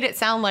they made it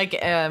sound like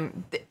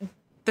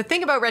the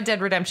thing about Red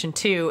Dead Redemption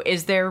 2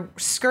 is they're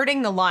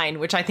skirting the line,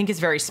 which I think is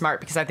very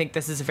smart because I think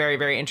this is a very,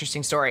 very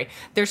interesting story.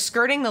 They're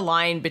skirting the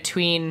line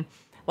between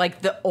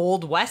like the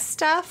Old West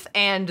stuff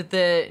and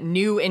the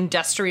new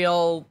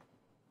industrialized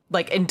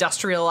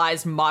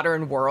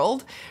modern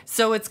world.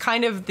 So it's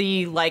kind of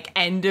the like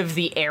end of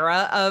the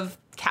era of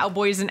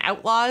cowboys and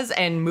outlaws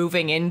and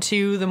moving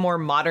into the more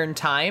modern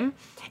time.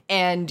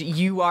 And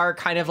you are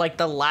kind of like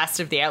the last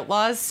of the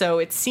outlaws. So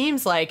it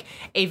seems like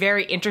a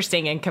very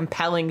interesting and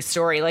compelling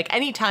story. Like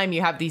anytime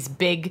you have these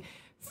big,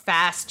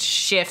 fast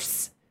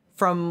shifts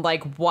from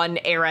like one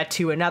era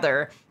to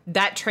another,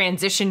 that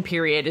transition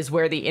period is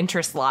where the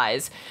interest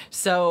lies.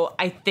 So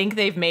I think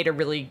they've made a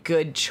really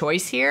good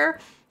choice here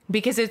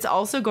because it's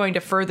also going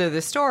to further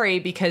the story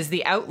because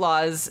the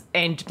outlaws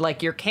and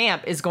like your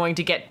camp is going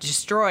to get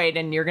destroyed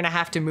and you're going to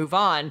have to move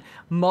on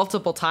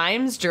multiple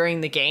times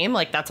during the game.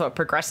 Like that's what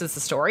progresses the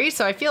story.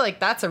 So I feel like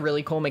that's a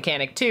really cool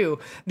mechanic too.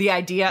 The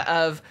idea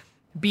of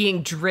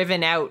being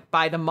driven out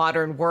by the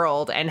modern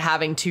world and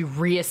having to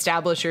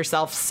reestablish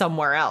yourself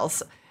somewhere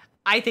else.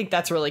 I think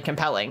that's really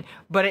compelling,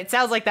 but it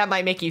sounds like that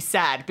might make you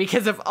sad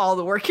because of all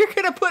the work you're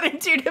going to put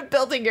into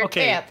building your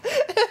camp.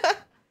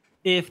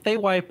 If they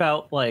wipe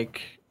out,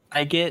 like,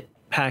 I get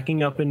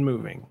packing up and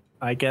moving.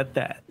 I get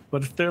that.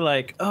 But if they're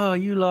like, oh,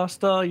 you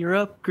lost all your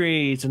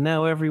upgrades and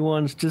now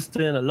everyone's just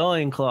in a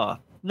loincloth,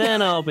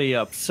 then I'll be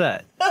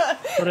upset.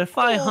 But if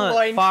I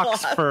hunt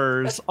fox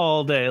furs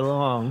all day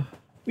long,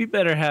 we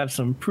better have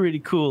some pretty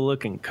cool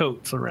looking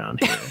coats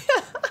around here.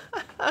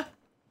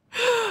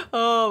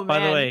 Oh, man.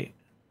 By the way,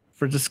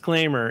 for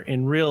disclaimer,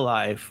 in real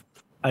life,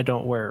 I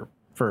don't wear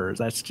furs.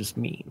 That's just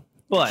mean.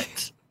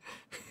 But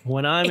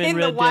when I'm in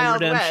Red Dead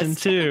Redemption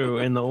 2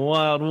 in the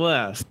Wild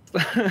West,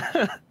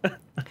 that's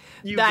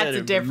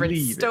a different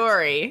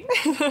story.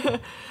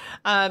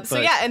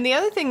 And the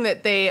other thing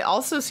that they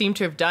also seem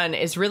to have done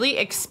is really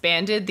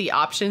expanded the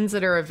options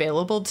that are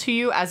available to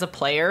you as a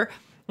player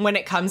when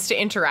it comes to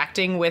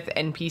interacting with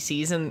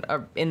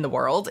NPCs in the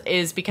world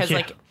is because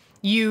like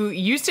you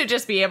used to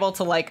just be able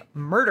to like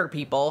murder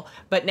people,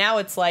 but now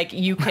it's like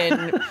you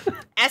can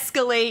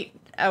escalate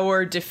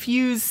or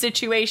diffuse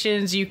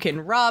situations, you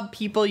can rob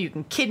people, you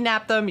can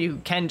kidnap them,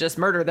 you can just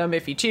murder them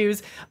if you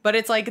choose. But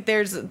it's like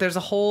there's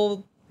a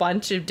whole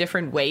bunch of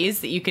different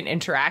ways that you can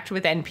interact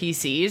with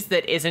NPCs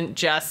that isn't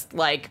just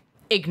like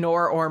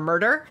ignore or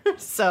murder.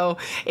 So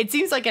it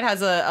seems like it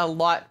has a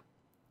lot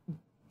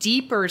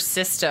deeper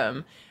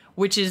system,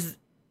 which is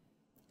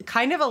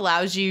kind of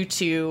allows you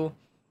to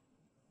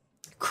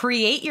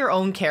create your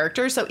own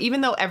character. So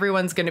even though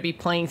everyone's going to be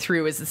playing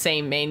through as the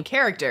same main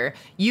character,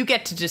 you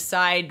get to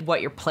decide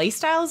what your play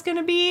style is going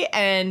to be.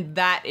 And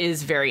that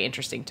is very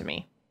interesting to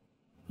me.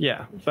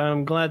 Yeah,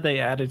 I'm glad they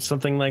added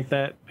something like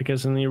that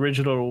because in the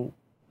original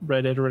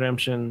Red Dead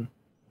Redemption,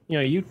 you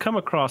know, you'd come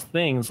across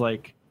things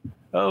like,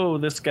 oh,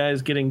 this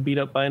guy's getting beat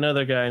up by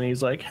another guy and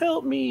he's like,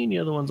 help me. And the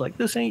other one's like,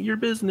 this ain't your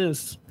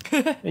business.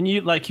 And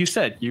you, like you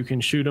said, you can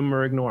shoot him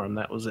or ignore him.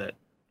 That was it.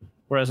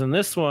 Whereas in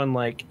this one,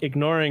 like,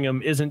 ignoring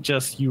him isn't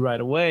just you right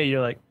away.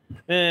 You're like,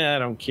 I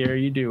don't care.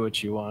 You do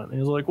what you want. And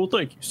he's like, well,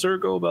 thank you, sir.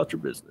 Go about your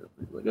business.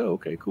 He's like, oh,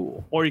 okay,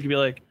 cool. Or you could be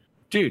like,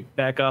 dude,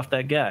 back off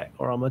that guy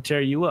or I'm going to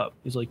tear you up.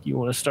 He's like, you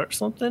want to start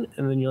something?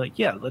 And then you're like,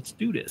 yeah, let's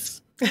do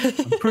this.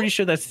 I'm pretty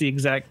sure that's the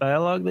exact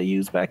dialogue they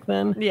used back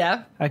then.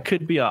 Yeah. I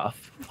could be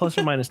off. Plus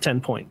or minus 10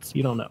 points.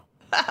 You don't know.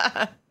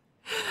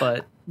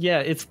 But yeah,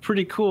 it's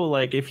pretty cool.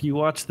 Like if you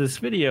watch this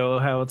video,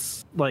 how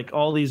it's like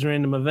all these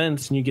random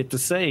events and you get to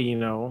say, you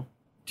know,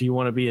 do you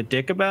want to be a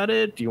dick about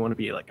it? Do you want to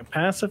be like a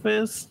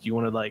pacifist? Do you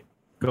want to like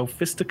go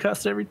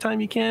fisticuffs every time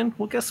you can?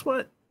 Well, guess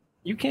what?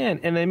 You can.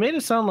 And they made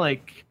it sound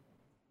like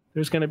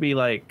there's going to be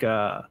like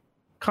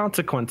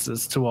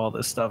consequences to all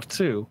this stuff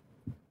too.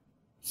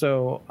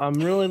 So I'm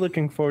really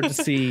looking forward to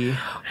see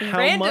how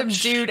Random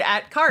much... dude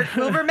at cart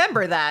will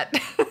remember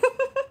that.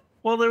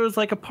 Well, there was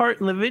like a part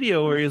in the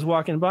video where he was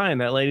walking by and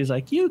that lady's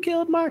like, you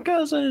killed my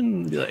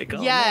cousin. Be like,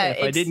 oh, yeah, man,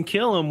 if I didn't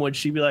kill him, would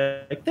she be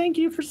like, thank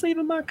you for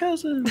saving my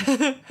cousin?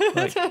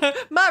 Like,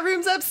 my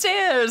room's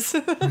upstairs.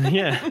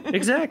 Yeah,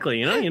 exactly.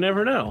 You know, you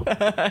never know.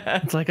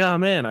 It's like, oh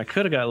man, I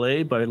could have got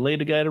laid, but I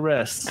laid a guy to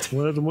rest.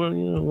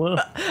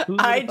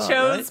 I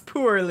chose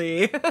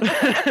poorly.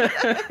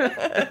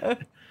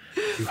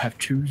 You have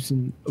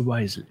chosen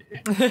wisely.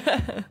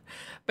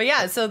 But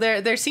yeah, so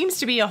there seems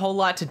to be a whole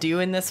lot to do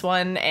in this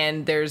one,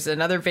 and there's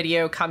another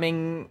video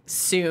coming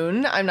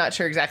soon. I'm not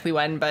sure exactly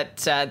when,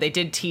 but they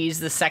did tease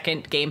the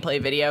second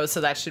gameplay video,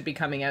 so that should be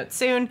coming out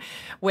soon.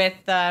 With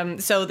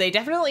so they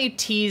definitely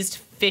teased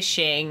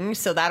fishing,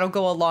 so that'll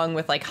go along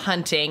with like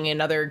hunting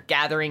and other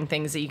gathering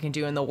things that you can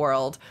do in the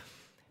world.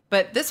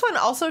 But this one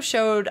also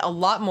showed a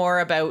lot more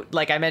about,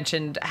 like I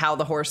mentioned, how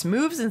the horse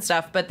moves and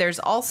stuff, but there's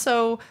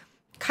also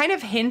kind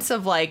of hints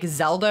of like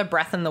Zelda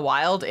Breath in the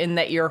Wild in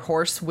that your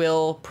horse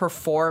will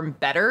perform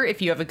better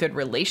if you have a good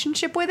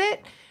relationship with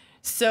it.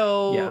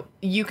 So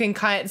you can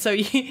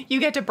you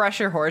get to brush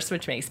your horse,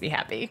 which makes me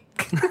happy.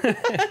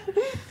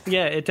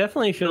 Yeah, it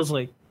definitely feels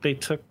like they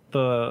took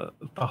the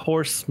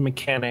horse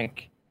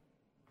mechanic,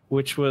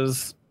 which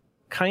was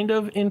kind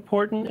of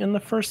important in the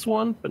first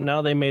one, but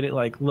now they made it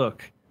like,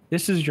 look,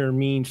 this is your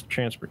means of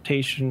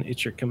transportation.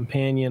 It's your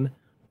companion.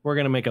 We're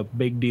going to make a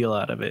big deal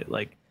out of it.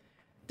 Like,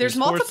 there's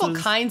multiple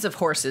kinds of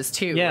horses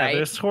too, yeah, right?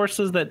 There's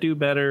horses that do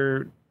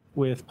better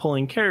with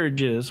pulling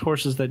carriages,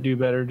 horses that do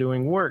better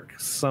doing work,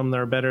 some that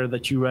are better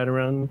that you ride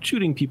around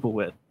shooting people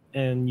with,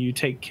 and you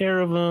take care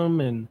of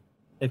them, and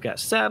they've got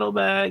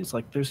saddlebags.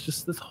 Like, there's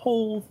just this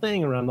whole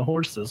thing around the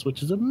horses,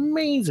 which is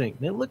amazing.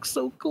 It looks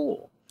so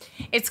cool.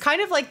 It's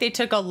kind of like they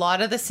took a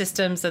lot of the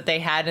systems that they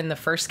had in the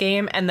first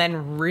game and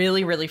then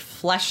really, really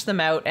fleshed them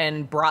out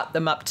and brought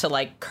them up to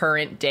like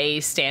current day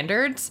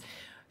standards.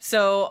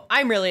 So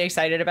I'm really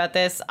excited about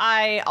this.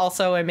 I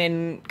also am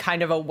in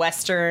kind of a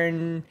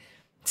Western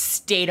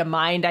state of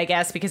mind, I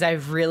guess, because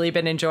I've really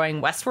been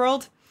enjoying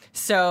Westworld.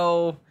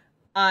 So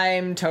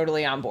I'm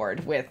totally on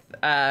board with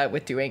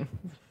doing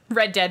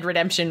Red Dead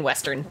Redemption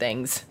Western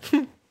things.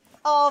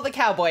 All the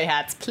cowboy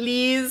hats,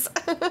 please.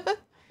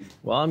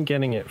 Well, I'm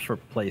getting it for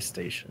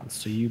PlayStation,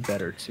 so you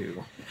better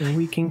too. And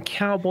we can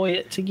cowboy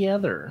it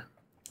together.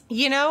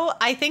 You know,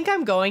 I think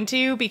I'm going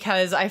to,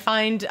 because I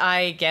find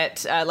I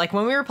get, like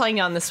when we were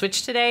playing on the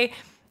Switch today,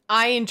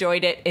 I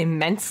enjoyed it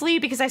immensely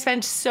because I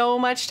spent so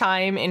much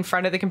time in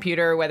front of the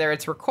computer, whether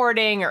it's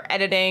recording or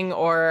editing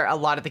or a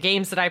lot of the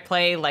games that I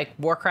play, like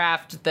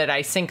Warcraft, that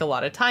I sink a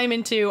lot of time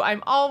into.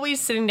 I'm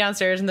always sitting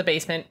downstairs in the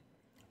basement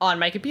on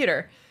my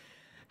computer.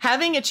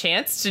 Having a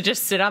chance to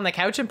just sit on the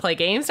couch and play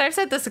games, I've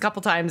said this a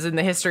couple times in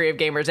the history of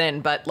Gamers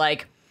In, but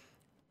like,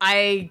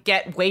 I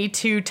get way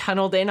too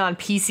tunneled in on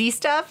PC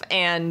stuff,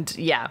 and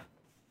yeah,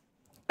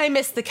 I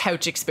miss the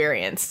couch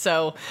experience.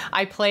 So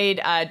I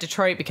played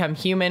Detroit Become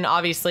Human,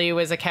 obviously,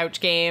 was a couch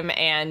game,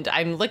 and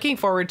I'm looking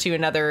forward to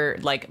another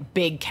like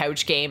big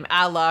couch game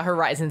a la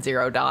Horizon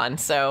Zero Dawn.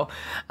 So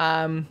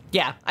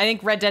yeah, I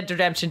think Red Dead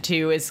Redemption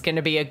 2 is going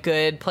to be a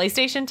good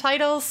PlayStation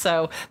title.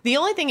 So the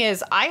only thing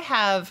is I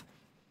have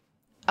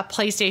a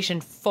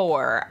PlayStation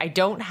 4. I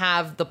don't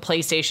have the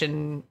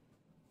PlayStation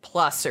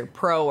Plus or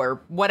Pro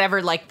or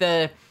whatever, like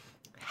the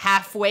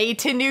halfway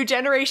to new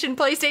generation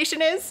PlayStation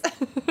is.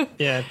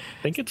 Yeah,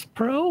 I think it's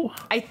Pro.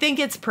 I think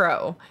it's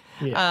Pro.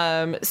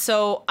 Yeah.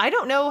 So I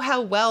don't know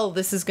how well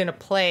this is going to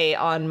play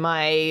on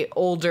my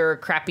older,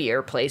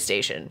 crappier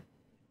PlayStation.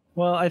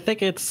 Well, I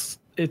think it's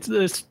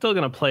still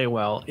going to play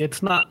well.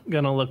 It's not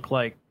going to look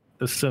like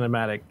the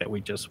cinematic that we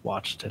just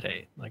watched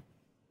today. Like,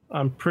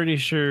 I'm pretty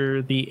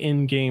sure the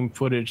in-game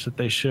footage that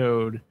they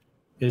showed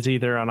is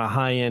either on a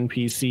high-end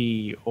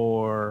PC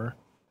or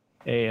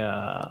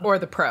or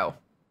the Pro.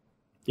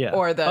 Yeah.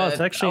 Or the it's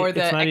not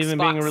Xbox. even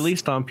being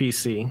released on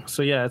PC.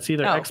 So yeah, it's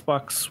either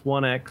Xbox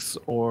One X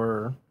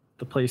or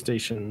the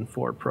PlayStation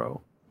 4 Pro.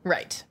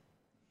 Right.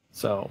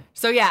 So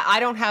yeah,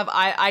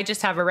 I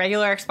just have a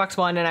regular Xbox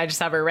One and I just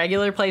have a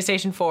regular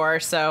PlayStation 4,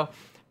 so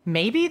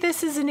maybe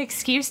this is an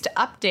excuse to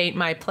update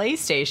my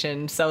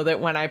PlayStation so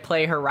that when I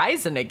play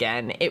Horizon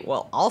again, it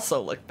will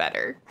also look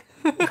better.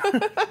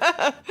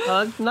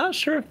 I'm not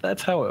sure if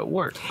that's how it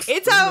works.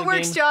 It's how it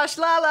works, Josh.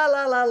 La la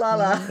la la la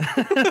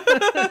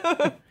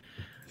la.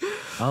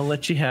 I'll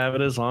let you have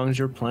it as long as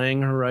you're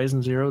playing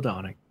Horizon Zero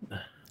Dawn.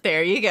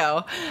 There you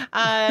go.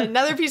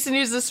 Another piece of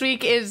news this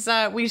week is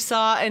we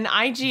saw an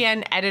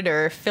IGN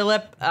editor,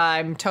 Philip,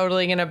 I'm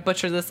totally going to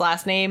butcher this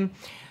last name,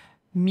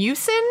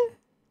 Mewson?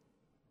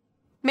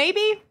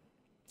 Maybe?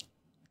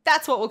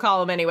 That's what we'll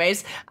call him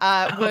anyways.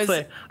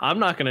 I'm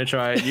not going to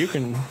try it. You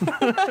can.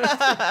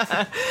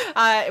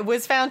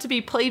 Was found to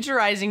be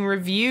plagiarizing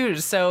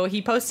reviews. So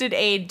he posted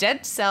a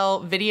Dead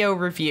Cell video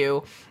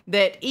review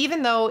that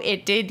even though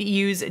it did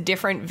use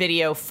different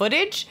video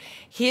footage,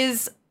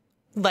 his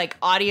like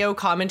audio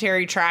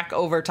commentary track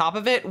over top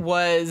of it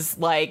was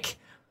like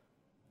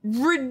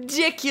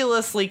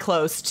ridiculously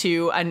close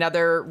to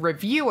another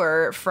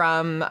reviewer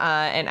from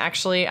and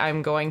actually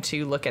I'm going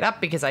to look it up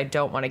because I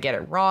don't want to get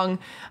it wrong.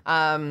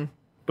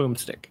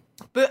 Boomstick.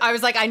 But I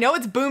was like, I know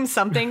it's Boom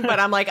something, but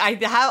I'm like,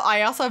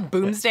 I also have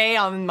Boomsday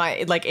on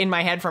my like in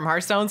my head from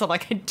Hearthstone, so I'm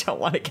like, I don't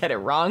want to get it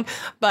wrong.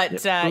 But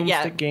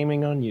Boomstick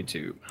Gaming on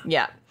YouTube.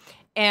 Yeah.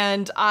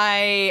 And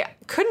I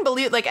couldn't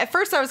believe, like, at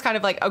first I was kind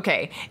of like,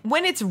 okay,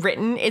 when it's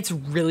written, it's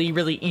really,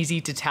 really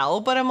easy to tell.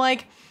 But I'm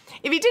like,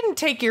 if you didn't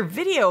take your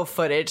video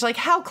footage, like,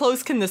 how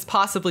close can this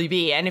possibly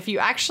be? And if you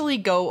actually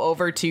go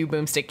over to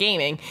Boomstick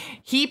Gaming,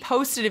 he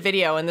posted a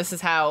video, and this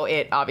is how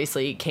it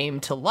obviously came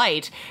to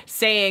light,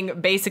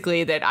 saying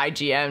basically that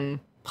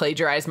IGN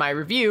plagiarized my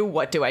review.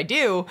 What do I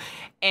do?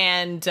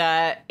 And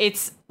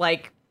it's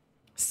like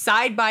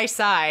side by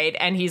side,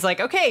 and he's like,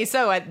 okay,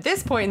 so at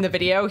this point in the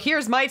video,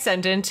 here's my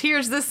sentence,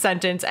 here's this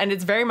sentence, and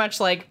it's very much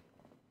like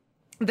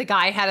the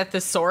guy had a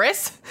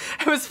thesaurus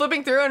and was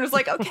flipping through and was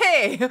like,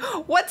 okay,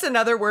 what's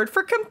another word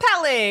for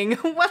compelling?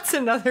 What's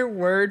another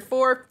word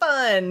for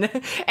fun?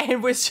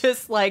 And was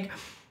just like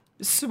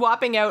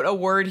swapping out a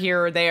word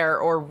here or there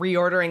or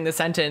reordering the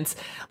sentence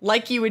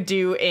like you would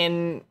do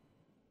in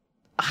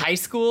high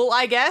school,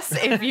 I guess,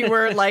 if you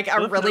were like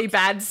a really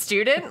bad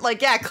student.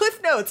 Like, yeah,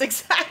 Cliff Notes,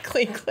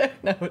 exactly, Cliff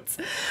Notes.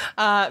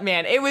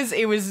 Man, it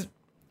was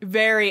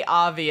very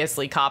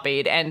obviously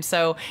copied. And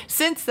so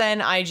since then,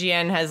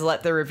 IGN has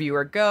let the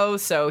reviewer go,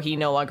 so he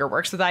no longer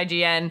works with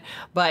IGN.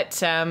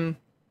 But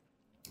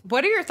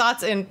what are your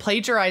thoughts in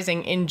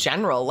plagiarizing in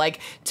general? Like,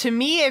 to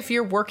me, if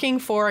you're working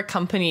for a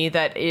company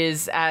that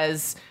is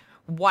as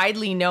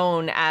widely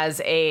known as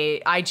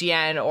a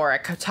IGN or a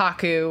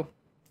Kotaku,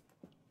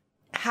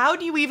 how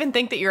do you even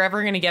think that you're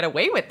ever going to get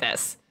away with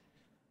this?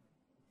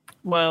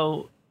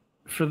 Well,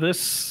 for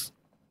this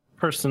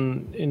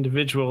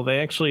individual, they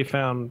actually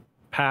found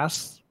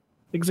past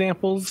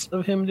examples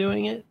of him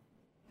doing it.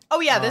 Oh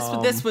yeah,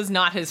 this was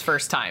not his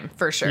first time,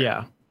 for sure.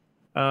 Yeah.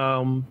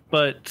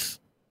 But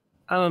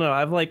I don't know.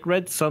 I've like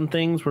read some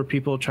things where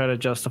people try to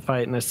justify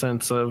it in a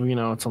sense of,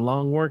 it's a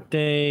long work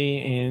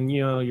day and,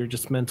 you're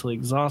just mentally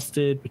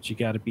exhausted, but you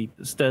got to beat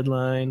this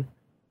deadline.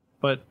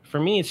 But for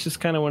me, it's just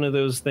kind of one of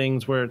those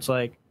things where it's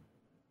like,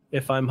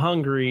 if I'm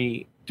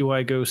hungry, do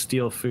I go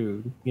steal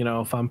food?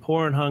 If I'm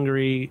poor and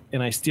hungry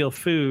and I steal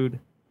food,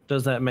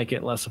 does that make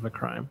it less of a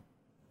crime?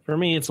 For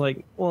me, it's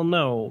like, well,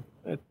 no.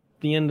 At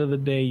the end of the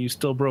day, you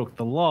still broke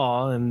the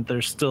law, and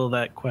there's still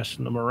that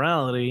question of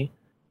morality.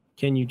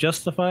 Can you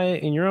justify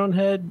it in your own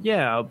head?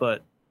 Yeah,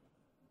 but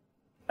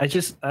I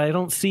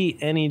don't see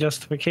any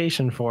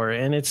justification for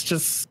it, and it's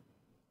just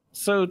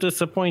so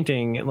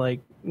disappointing.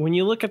 Like, when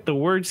you look at the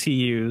words he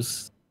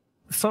used,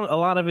 a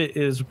lot of it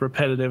is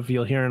repetitive.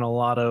 You'll hear in a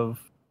lot of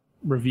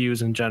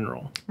reviews in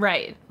general.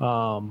 Right. There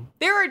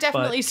are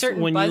definitely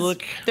certain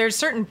there's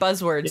certain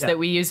buzzwords that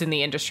we use in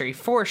the industry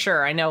for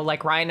sure. I know,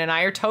 like, Ryan and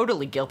I are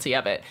totally guilty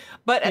of it.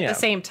 But at the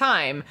same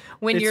time,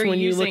 when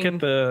you look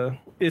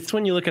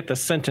at the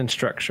sentence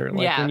structure,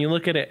 like when you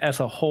look at it as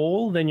a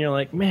whole, then you're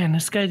like, man,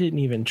 this guy didn't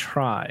even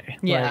try.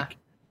 Yeah. Like,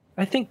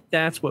 I think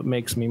that's what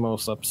makes me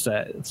most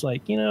upset. It's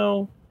like,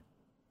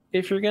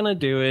 if you're going to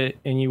do it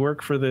and you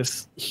work for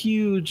this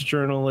huge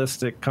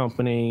journalistic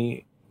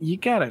company, you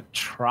gotta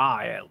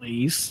try at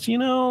least,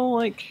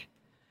 like.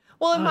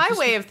 Well, in my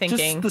way of thinking,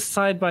 just the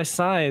side by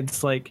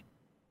sides, like,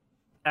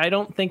 I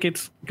don't think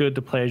it's good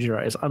to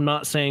plagiarize. I'm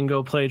not saying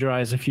go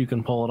plagiarize if you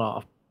can pull it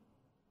off.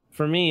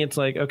 For me, it's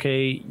like,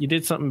 okay, you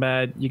did something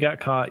bad, you got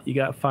caught, you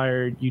got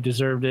fired, you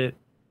deserved it,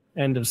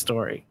 end of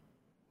story.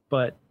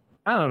 But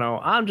I don't know.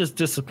 I'm just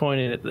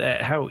disappointed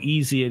at how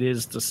easy it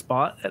is to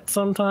spot at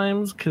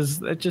sometimes,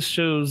 because that just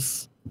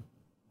shows.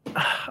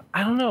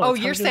 I don't know. Oh,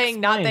 you're saying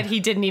not that he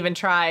didn't even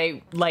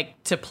try,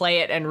 like, to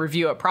play it and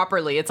review it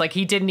properly. It's like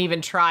he didn't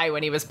even try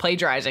when he was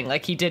plagiarizing.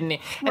 Like, he didn't.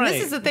 And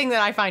this is the thing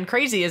that I find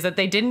crazy, is that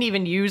they didn't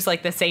even use,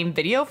 like, the same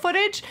video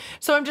footage.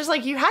 So I'm just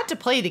like, you had to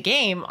play the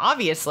game,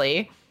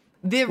 obviously.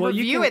 The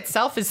review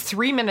itself is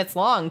 3 minutes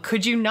long.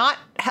 Could you not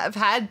have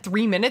had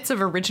 3 minutes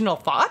of original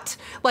thought?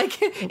 Like,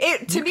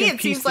 to me, it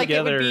seems like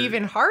it would be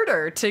even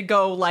harder to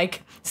go,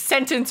 like,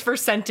 sentence for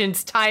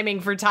sentence,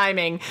 timing for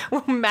timing,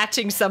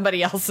 matching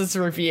somebody else's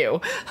review.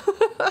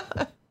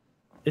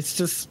 It's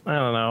just, I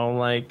don't know,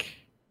 like,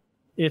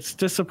 it's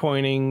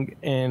disappointing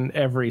in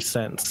every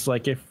sense.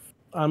 Like, if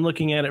I'm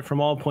looking at it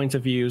from all points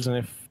of views, and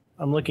if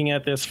I'm looking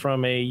at this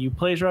from you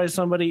plagiarize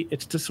somebody,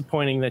 it's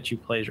disappointing that you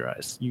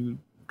plagiarize. You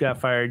got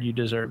fired, you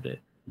deserved it.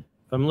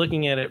 If I'm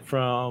looking at it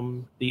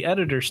from the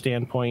editor's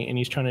standpoint and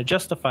he's trying to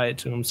justify it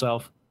to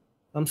himself,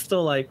 I'm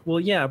still like, well,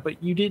 yeah,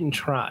 but you didn't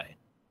try.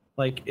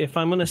 Like, if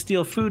I'm going to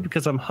steal food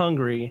because I'm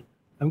hungry,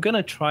 I'm going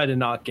to try to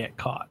not get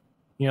caught.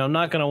 I'm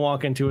not going to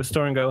walk into a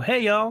store and go,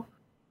 hey, y'all,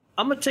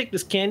 I'm going to take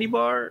this candy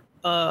bar.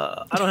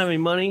 I don't have any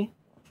money.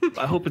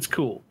 I hope it's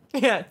cool.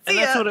 Yeah. And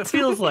that's what it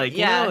feels like.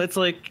 It's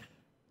like,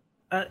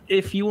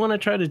 if you want to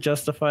try to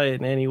justify it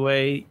in any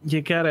way,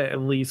 you gotta at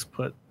least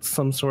put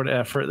some sort of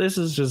effort. This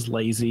is just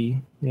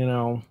lazy,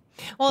 Well,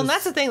 and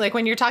that's the thing. Like,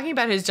 when you're talking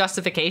about his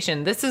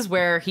justification, this is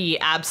where he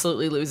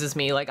absolutely loses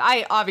me. Like,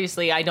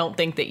 I don't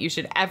think that you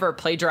should ever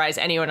plagiarize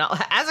anyone else.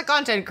 As a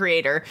content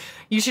creator,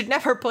 you should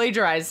never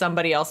plagiarize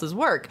somebody else's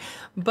work.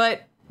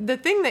 But the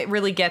thing that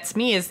really gets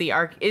me is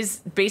is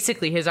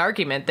basically his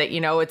argument that,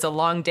 it's a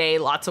long day,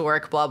 lots of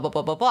work, blah, blah,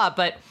 blah, blah, blah.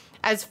 But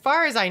as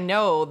far as I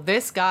know,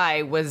 this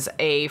guy was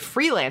a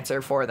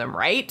freelancer for them,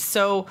 right?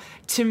 So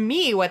to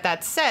me, what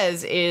that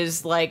says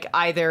is, like,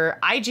 either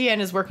IGN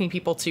is working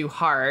people too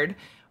hard,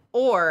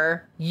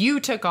 or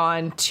you took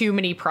on too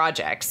many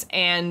projects.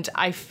 And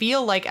I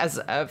feel like, as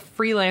a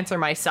freelancer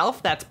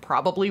myself, that's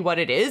probably what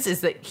it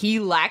is that he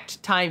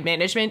lacked time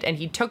management and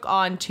he took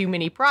on too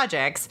many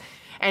projects.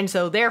 And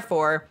so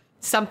therefore,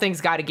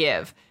 something's got to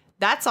give.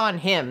 that's on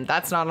him.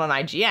 That's not on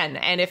IGN.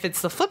 And if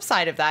it's the flip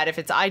side of that, if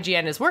it's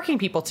IGN is working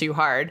people too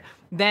hard,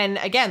 then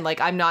again, like,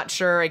 I'm not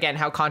sure, again,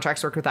 how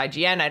contracts work with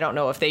IGN. I don't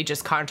know if they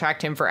just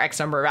contract him for X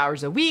number of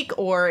hours a week,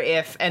 or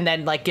if, and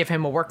then like give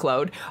him a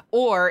workload,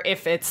 or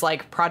if it's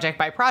like project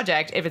by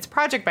project. If it's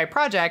project by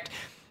project,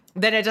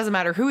 then it doesn't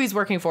matter who he's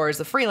working for as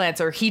the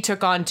freelancer. He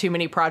took on too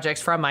many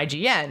projects from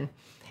IGN.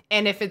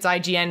 And if it's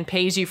IGN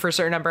pays you for a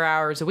certain number of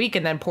hours a week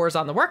and then pours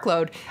on the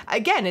workload,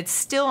 again, it's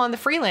still on the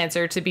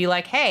freelancer to be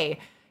like, hey,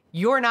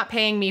 you're not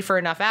paying me for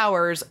enough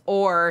hours,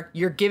 or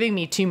you're giving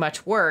me too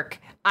much work.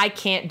 I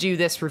can't do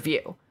this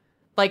review.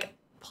 Like,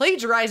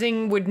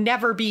 plagiarizing would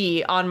never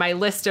be on my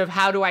list of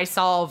how do I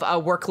solve a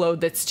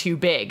workload that's too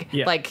big.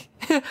 Yeah. Like,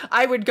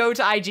 I would go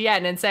to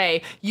IGN and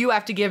say, you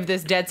have to give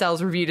this Dead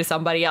Cells review to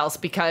somebody else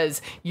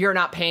because you're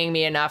not paying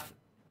me enough.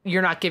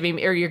 You're not giving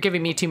me, or you're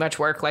giving me too much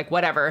work, like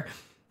whatever.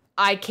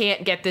 I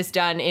can't get this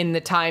done in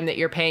the time that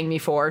you're paying me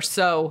for,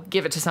 so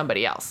give it to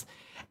somebody else.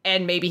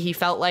 And maybe he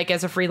felt like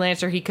as a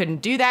freelancer he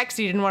couldn't do that because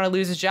he didn't want to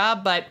lose his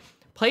job, but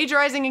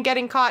plagiarizing and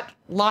getting caught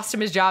lost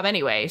him his job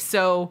anyway.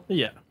 So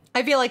yeah,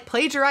 I feel like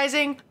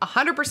plagiarizing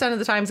 100% of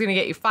the time is going to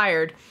get you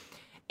fired,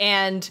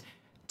 and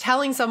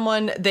telling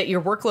someone that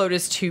your workload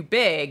is too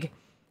big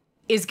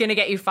is going to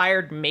get you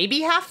fired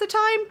maybe half the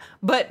time,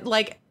 but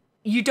like,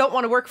 you don't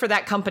want to work for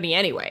that company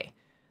anyway.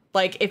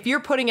 Like, if you're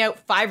putting out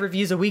 5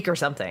 reviews a week or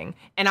something,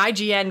 and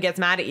IGN gets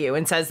mad at you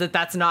and says that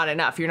that's not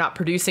enough, you're not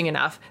producing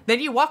enough, then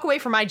you walk away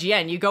from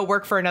IGN, you go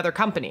work for another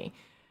company.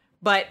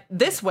 But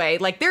this way,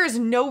 like, there is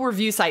no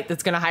review site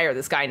that's going to hire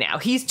this guy now.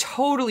 He's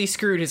totally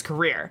screwed his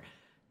career.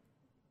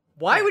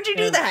 Why would you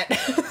do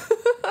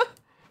that?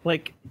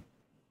 Like,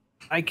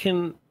 I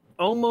can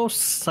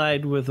almost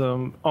side with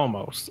him.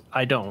 Almost.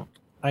 I don't.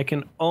 I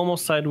can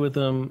almost side with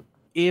him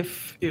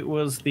if it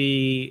was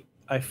I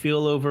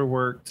feel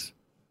overworked.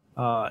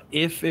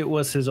 If it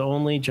was his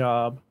only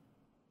job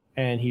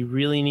and he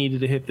really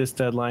needed to hit this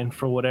deadline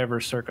for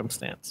whatever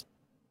circumstance.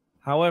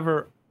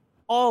 However,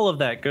 all of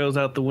that goes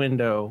out the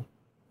window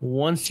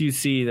once you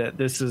see that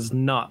this is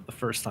not the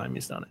first time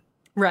he's done it.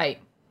 Right.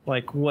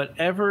 Like,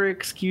 whatever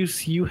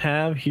excuse you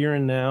have here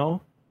and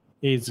now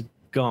is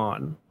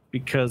gone,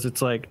 because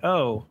it's like,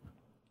 oh,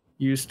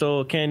 you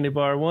stole a candy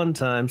bar one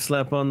time,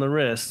 slap on the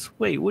wrist.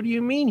 Wait, what do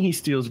you mean he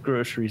steals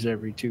groceries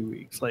every 2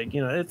 weeks? Like,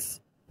 you know, it's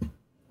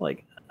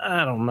like,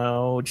 I don't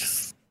know.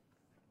 Just,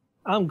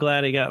 I'm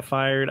glad he got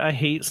fired. I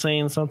hate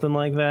saying something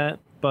like that,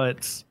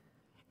 but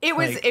it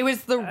was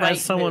the right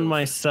as someone move.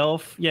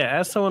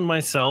 As someone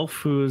myself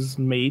who's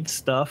made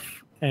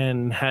stuff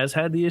and has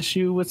had the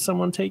issue with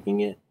someone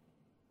taking it,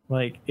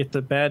 like, it's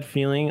a bad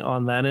feeling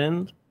on that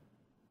end.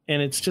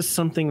 And it's just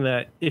something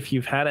that if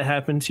you've had it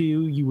happen to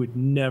you, you would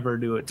never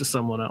do it to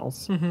someone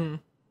else. Mm-hmm.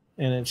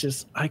 And it's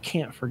just, I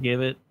can't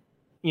forgive it.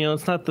 You know,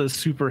 it's not the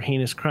super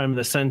heinous crime of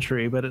the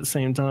century, but at the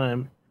same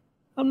time,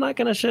 I'm not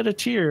going to shed a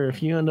tear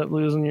if you end up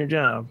losing your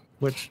job,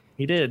 which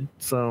he did.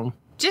 So,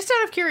 just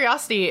out of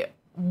curiosity,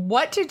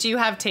 what did you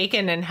have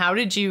taken and how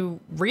did you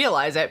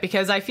realize it?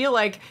 Because I feel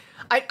like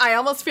I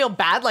almost feel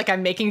bad, like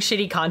I'm making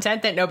shitty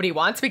content that nobody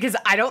wants, because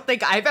I don't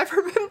think I've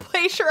ever been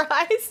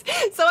plagiarized.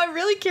 So I'm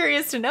really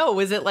curious to know,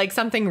 was it like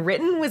something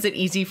written? Was it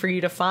easy for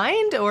you to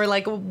find, or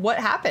like what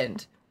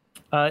happened?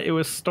 It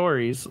was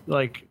stories.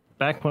 Like,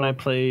 back when I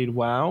played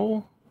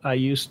WoW, I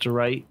used to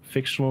write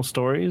fictional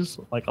stories,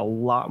 like, a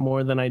lot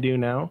more than I do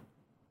now.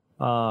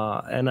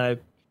 And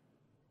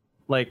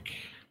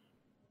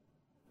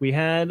we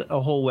had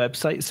a whole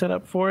website set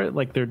up for it.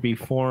 Like, there'd be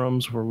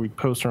forums where we'd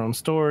post our own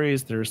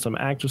stories. There's some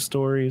active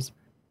stories.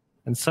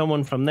 And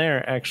someone from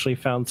there actually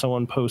found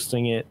someone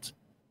posting it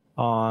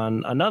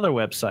on another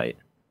website.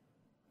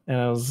 And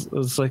it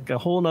was like a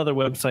whole nother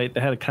website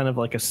that had kind of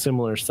like a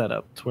similar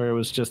setup, to where it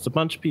was just a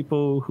bunch of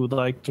people who'd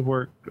like to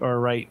work or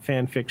write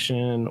fan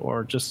fiction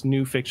or just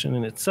new fiction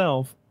in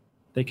itself.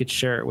 They could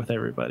share it with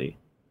everybody.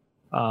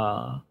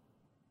 So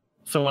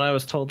when I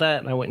was told that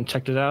and I went and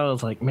checked it out, I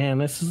was like, man,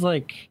 this is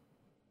like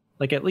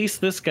at least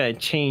this guy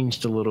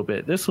changed a little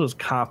bit. This was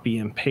copy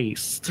and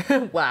paste.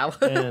 Wow.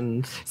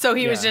 And so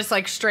he was just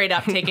like straight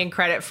up taking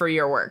credit for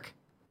your work.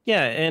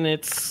 Yeah. And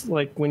it's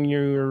like, when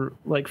you're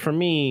like, for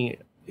me,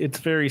 it's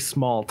very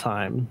small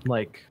time.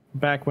 Like,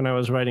 back when I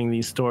was writing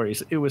these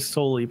stories, it was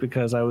solely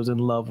because I was in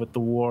love with the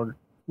World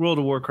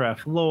of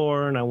Warcraft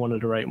lore, and I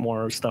wanted to write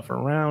more stuff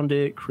around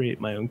it, create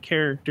my own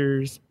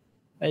characters.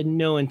 I had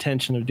no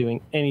intention of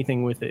doing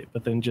anything with it,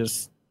 but then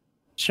just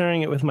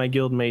sharing it with my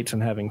guild mates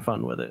and having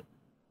fun with it.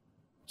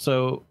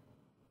 So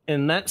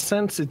in that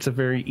sense, it's a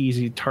very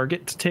easy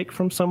target to take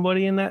from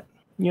somebody in that,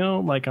 you know,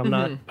 like, I'm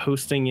not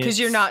posting it. Because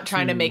you're not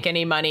trying to make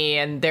any money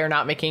and they're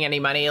not making any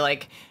money.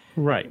 Like,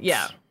 right.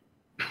 Yeah.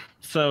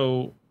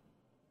 So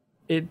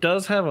it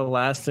does have a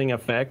lasting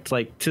effect.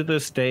 Like, to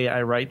this day,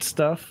 I write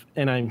stuff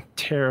and I'm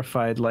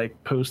terrified,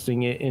 like,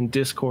 posting it in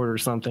Discord or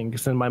something,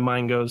 because then my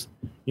mind goes,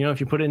 you know, if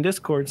you put it in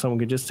Discord, someone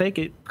could just take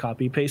it,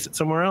 copy, paste it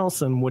somewhere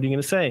else. And what are you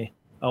going to say?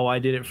 Oh, I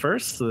did it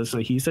first. So this is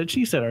a he said,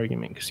 she said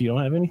argument, because you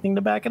don't have anything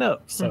to back it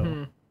up.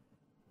 So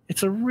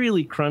it's a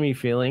really crummy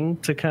feeling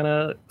to kind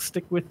of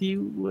stick with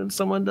you when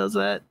someone does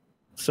that.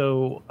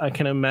 So I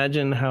can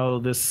imagine how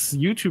this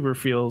YouTuber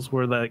feels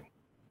where like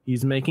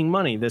he's making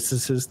money. This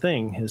is his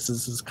thing. This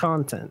is his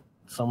content.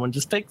 Someone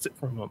just takes it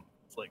from him.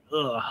 It's like,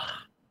 ugh.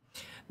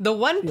 The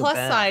one plus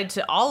side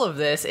to all of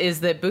this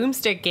is that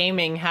Boomstick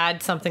Gaming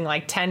had something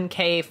like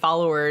 10K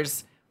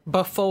followers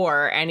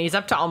before, and he's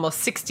up to almost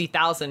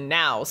 60,000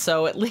 now.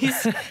 So at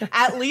least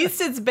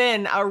it's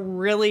been a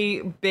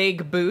really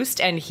big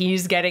boost, and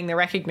he's getting the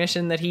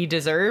recognition that he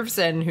deserves.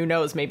 And who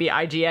knows, maybe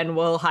IGN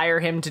will hire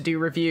him to do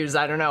reviews.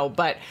 I don't know.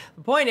 But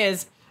the point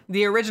is,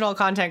 the original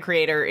content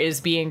creator is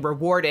being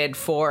rewarded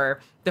for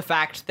the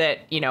fact that,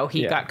 he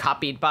got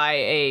copied by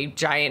a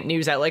giant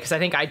news outlet, because I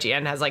think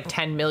IGN has like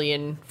 10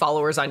 million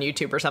followers on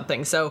YouTube or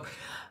something. So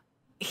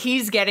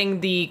he's getting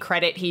the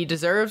credit he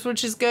deserves,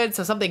 which is good.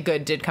 So something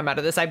good did come out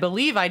of this. I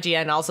believe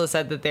IGN also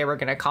said that they were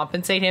going to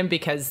compensate him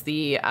because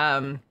the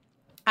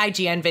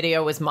IGN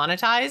video was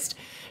monetized.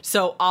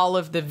 So all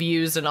of the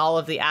views and all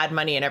of the ad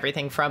money and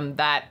everything from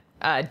that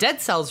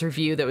Dead Cells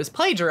review that was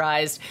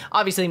plagiarized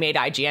obviously made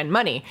IGN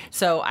money.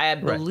 So I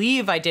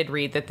believe I did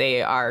read that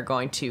they are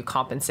going to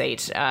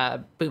compensate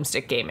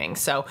Boomstick Gaming.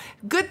 So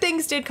good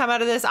things did come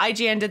out of this.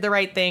 IGN did the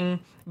right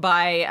thing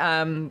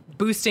by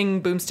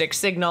boosting Boomstick's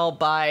signal,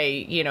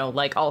 by,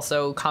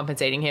 also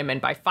compensating him,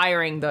 and by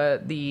firing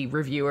the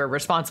reviewer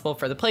responsible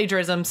for the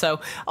plagiarism. So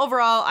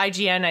overall,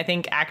 IGN, I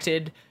think,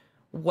 acted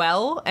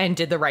well and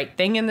did the right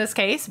thing in this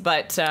case.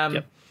 But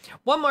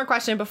one more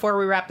question before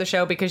we wrap the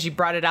show, because you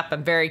brought it up.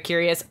 I'm very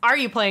curious. Are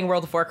you playing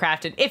World of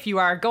Warcraft? And if you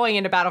are, going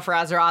into Battle for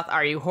Azeroth,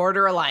 are you Horde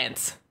or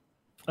Alliance?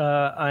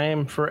 I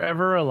am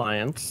forever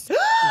Alliance.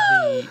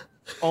 The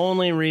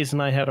only reason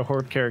I had a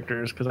Horde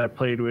character is because I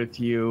played with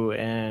you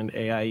and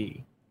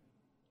AIE.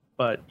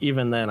 But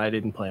even then, I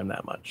didn't play him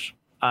that much.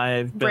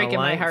 I've been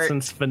Alliance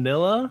since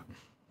vanilla.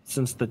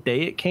 Since the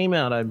day it came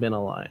out, I've been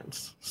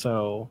Alliance.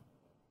 So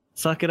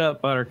suck it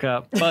up,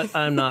 Buttercup. But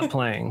I'm not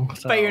playing.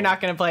 So. But you're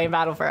not going to play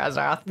Battle for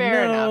Azeroth.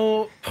 Fair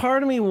enough.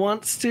 Part of me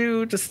wants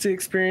to, just to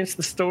experience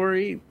the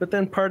story. But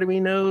then part of me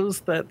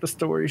knows that the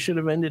story should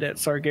have ended at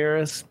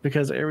Sargeras,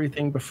 because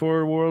everything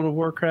before World of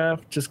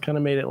Warcraft just kind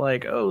of made it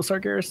like, oh,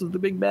 Sargeras is the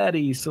big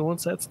baddie. So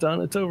once that's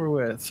done, it's over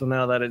with. So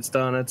now that it's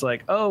done, it's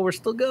like, oh, we're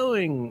still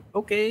going.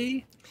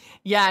 Okay.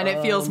 Yeah, and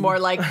it feels more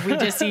like we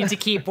just need to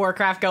keep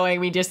Warcraft going.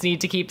 We just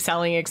need to keep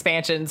selling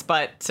expansions.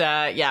 But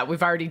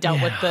we've already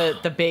dealt with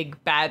the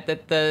big bad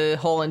that the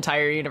whole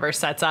entire universe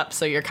sets up.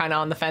 So you're kind of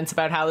on the fence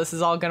about how this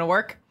is all going to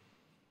work.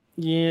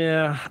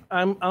 Yeah,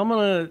 I'm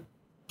going to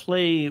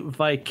play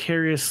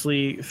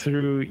vicariously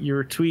through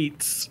your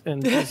tweets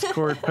and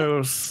Discord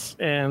posts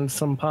and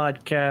some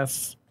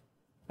podcasts.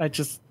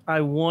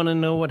 I want to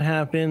know what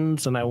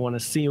happens, and I want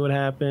to see what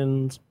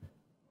happens.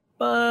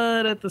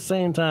 But at the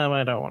same time,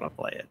 I don't want to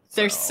play it.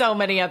 There's so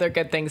many other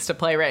good things to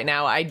play right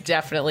now. I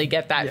definitely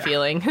get that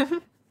feeling.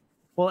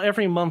 Well,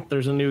 every month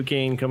there's a new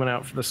game coming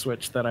out for the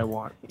Switch that I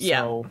want.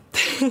 Yeah. So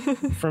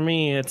for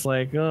me, it's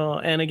like, oh,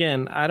 and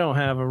again, I don't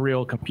have a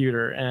real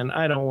computer, and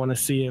I don't want to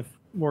see if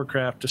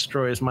Warcraft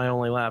destroys my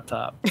only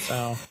laptop.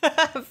 So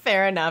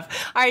fair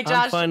enough. All right,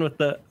 Josh. I'm fine with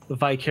the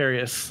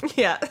vicarious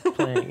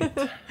playing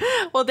it.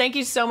 Well, thank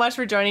you so much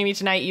for joining me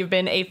tonight. You've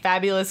been a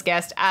fabulous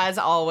guest, as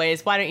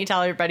always. Why don't you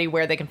tell everybody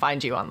where they can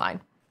find you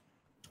online?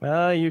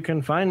 You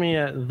can find me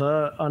at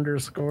 _JDC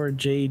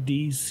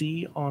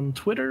on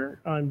Twitter.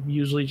 I'm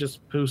usually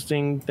just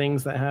posting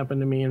things that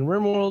happen to me in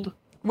RimWorld.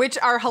 Which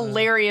are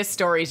hilarious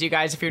stories, you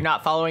guys. If you're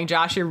not following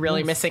Josh, you're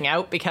really missing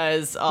out,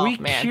 because, we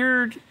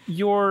cured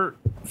your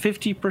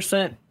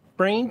 50%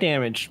 brain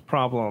damage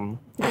problem.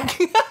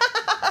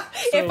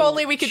 If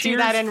only we could do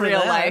that in real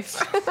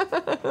life.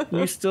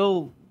 You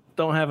still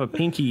don't have a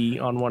pinky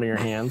on one of your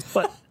hands,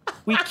 but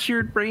we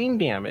cured brain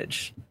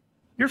damage.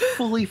 You're a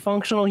fully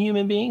functional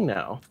human being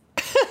now.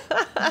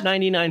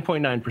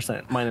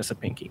 99.9% minus a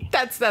pinky.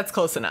 That's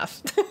close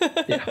enough.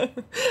 Yeah.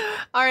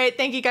 All right.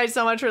 Thank you guys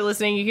so much for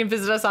listening. You can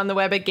visit us on the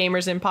web at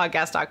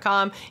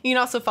gamersinpodcast.com. You can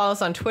also follow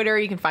us on Twitter.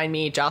 You can find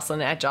me,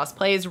 Jocelyn, at Joss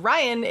Plays.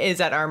 Ryan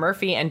is at R.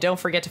 Murphy. And don't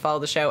forget to follow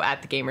the show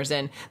at The Gamers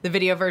Inn. The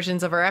video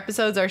versions of our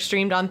episodes are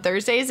streamed on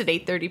Thursdays at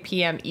 8:30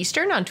 p.m.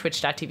 Eastern on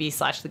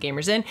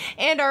twitch.tv/TheGamersInn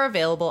and are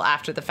available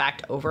after the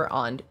fact over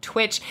on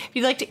Twitch. If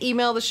you'd like to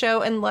email the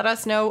show and let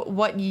us know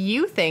what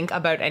you think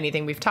about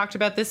anything we've talked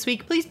about this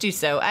week, please do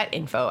so at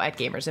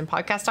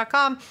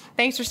info@gamersinpodcast.com.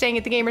 Thanks for staying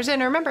at The Gamers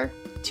Inn. Remember,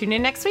 tune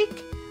in next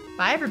week.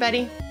 Bye,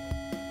 everybody.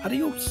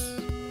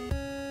 Adios.